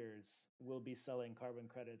 3 years, we'll be selling carbon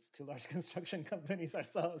credits to large construction companies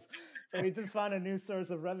ourselves. So we just found a new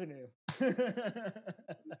source of revenue.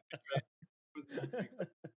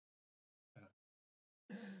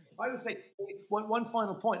 I would say one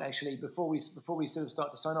final point, actually, before we sort of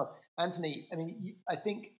start to sign off, Anthony. I mean, I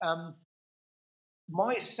think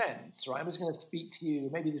my sense, right? I'm just going to speak to you.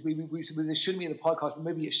 Maybe this shouldn't be in the podcast, but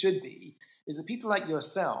maybe it should be. Is that people like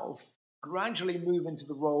yourself gradually move into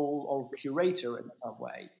the role of curator in some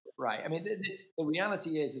way, right? I mean, the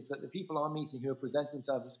reality is that the people I'm meeting who are presenting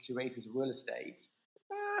themselves as curators of real estate,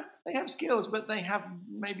 they have skills, but they have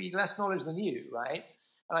maybe less knowledge than you, right?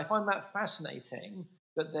 And I find that fascinating,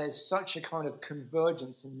 that there's such a kind of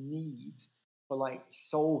convergence and need for like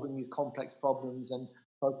solving these complex problems and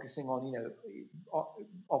focusing on,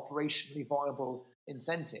 operationally viable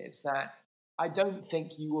incentives, that I don't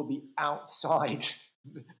think you will be outside,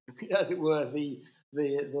 as it were,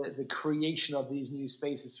 the creation of these new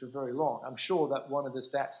spaces for very long. I'm sure that one of the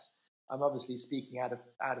steps, I'm obviously speaking out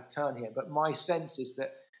of turn here, but my sense is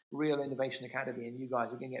that Real Innovation Academy and you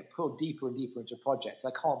guys are going to get pulled deeper and deeper into projects.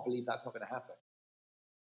 I can't believe that's not going to happen.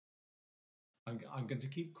 I'm going to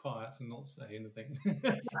keep quiet and not say anything.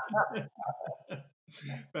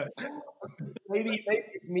 But maybe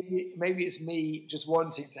it's me just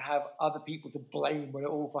wanting to have other people to blame when it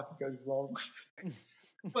all fucking goes wrong.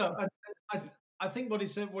 Well, I think what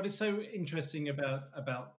is so interesting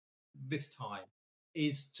about this time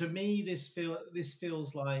is, to me, this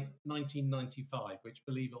feels like 1995, which,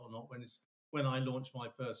 believe it or not, when I launched my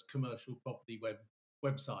first commercial property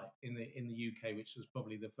website in the UK, which was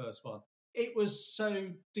probably the first one. It was so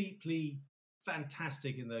deeply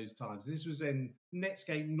fantastic in those times. This was when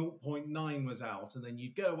Netscape 0.9 was out, and then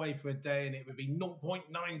you'd go away for a day and it would be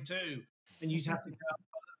 0.92, and you'd have to go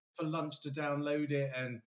for lunch to download it,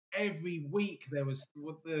 and every week there was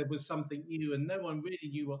something new, and no one really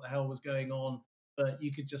knew what the hell was going on, but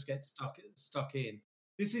you could just get stuck in.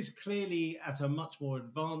 This is clearly at a much more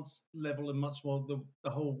advanced level, and much more the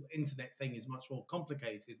whole internet thing is much more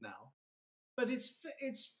complicated now. But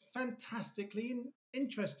it's fantastically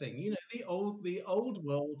interesting. The old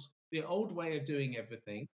world, the old way of doing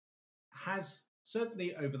everything has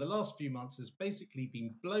certainly over the last few months has basically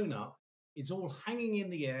been blown up. It's all hanging in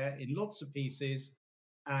the air in lots of pieces,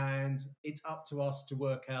 and it's up to us to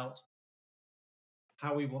work out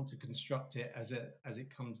how we want to construct it as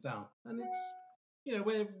it comes down. And it's,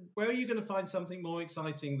 where are you going to find something more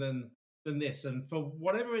exciting than this? And for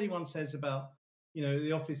whatever anyone says about,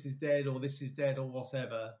 the office is dead or this is dead or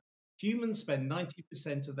whatever, humans spend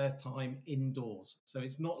 90% of their time indoors. So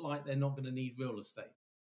it's not like they're not going to need real estate.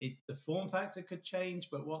 The form factor could change,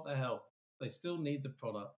 but what the hell? They still need the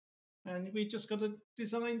product. And we just got to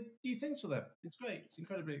design new things for them. It's great. It's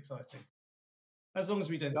incredibly exciting. As long as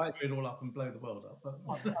we don't screw it all up and blow the world up. But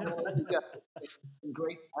it's been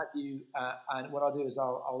great to have you. And what I'll do is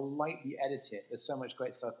I'll lightly edit it. There's so much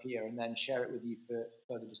great stuff here, and then share it with you for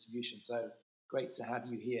further distribution. So great to have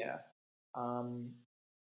you here.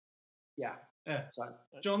 Yeah. So,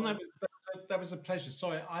 John, that was a pleasure.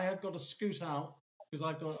 Sorry, I have got to scoot out because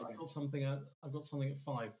I've got something at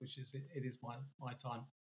 5, which is it is my time.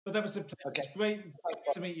 But that was a pleasure. Okay. It's great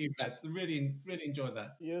to meet you, Brad. Really enjoyed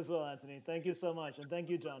that. You as well, Anthony. Thank you so much, and thank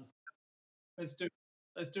you, John. Let's do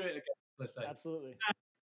it again, as I say. Absolutely.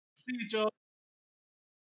 See you, John.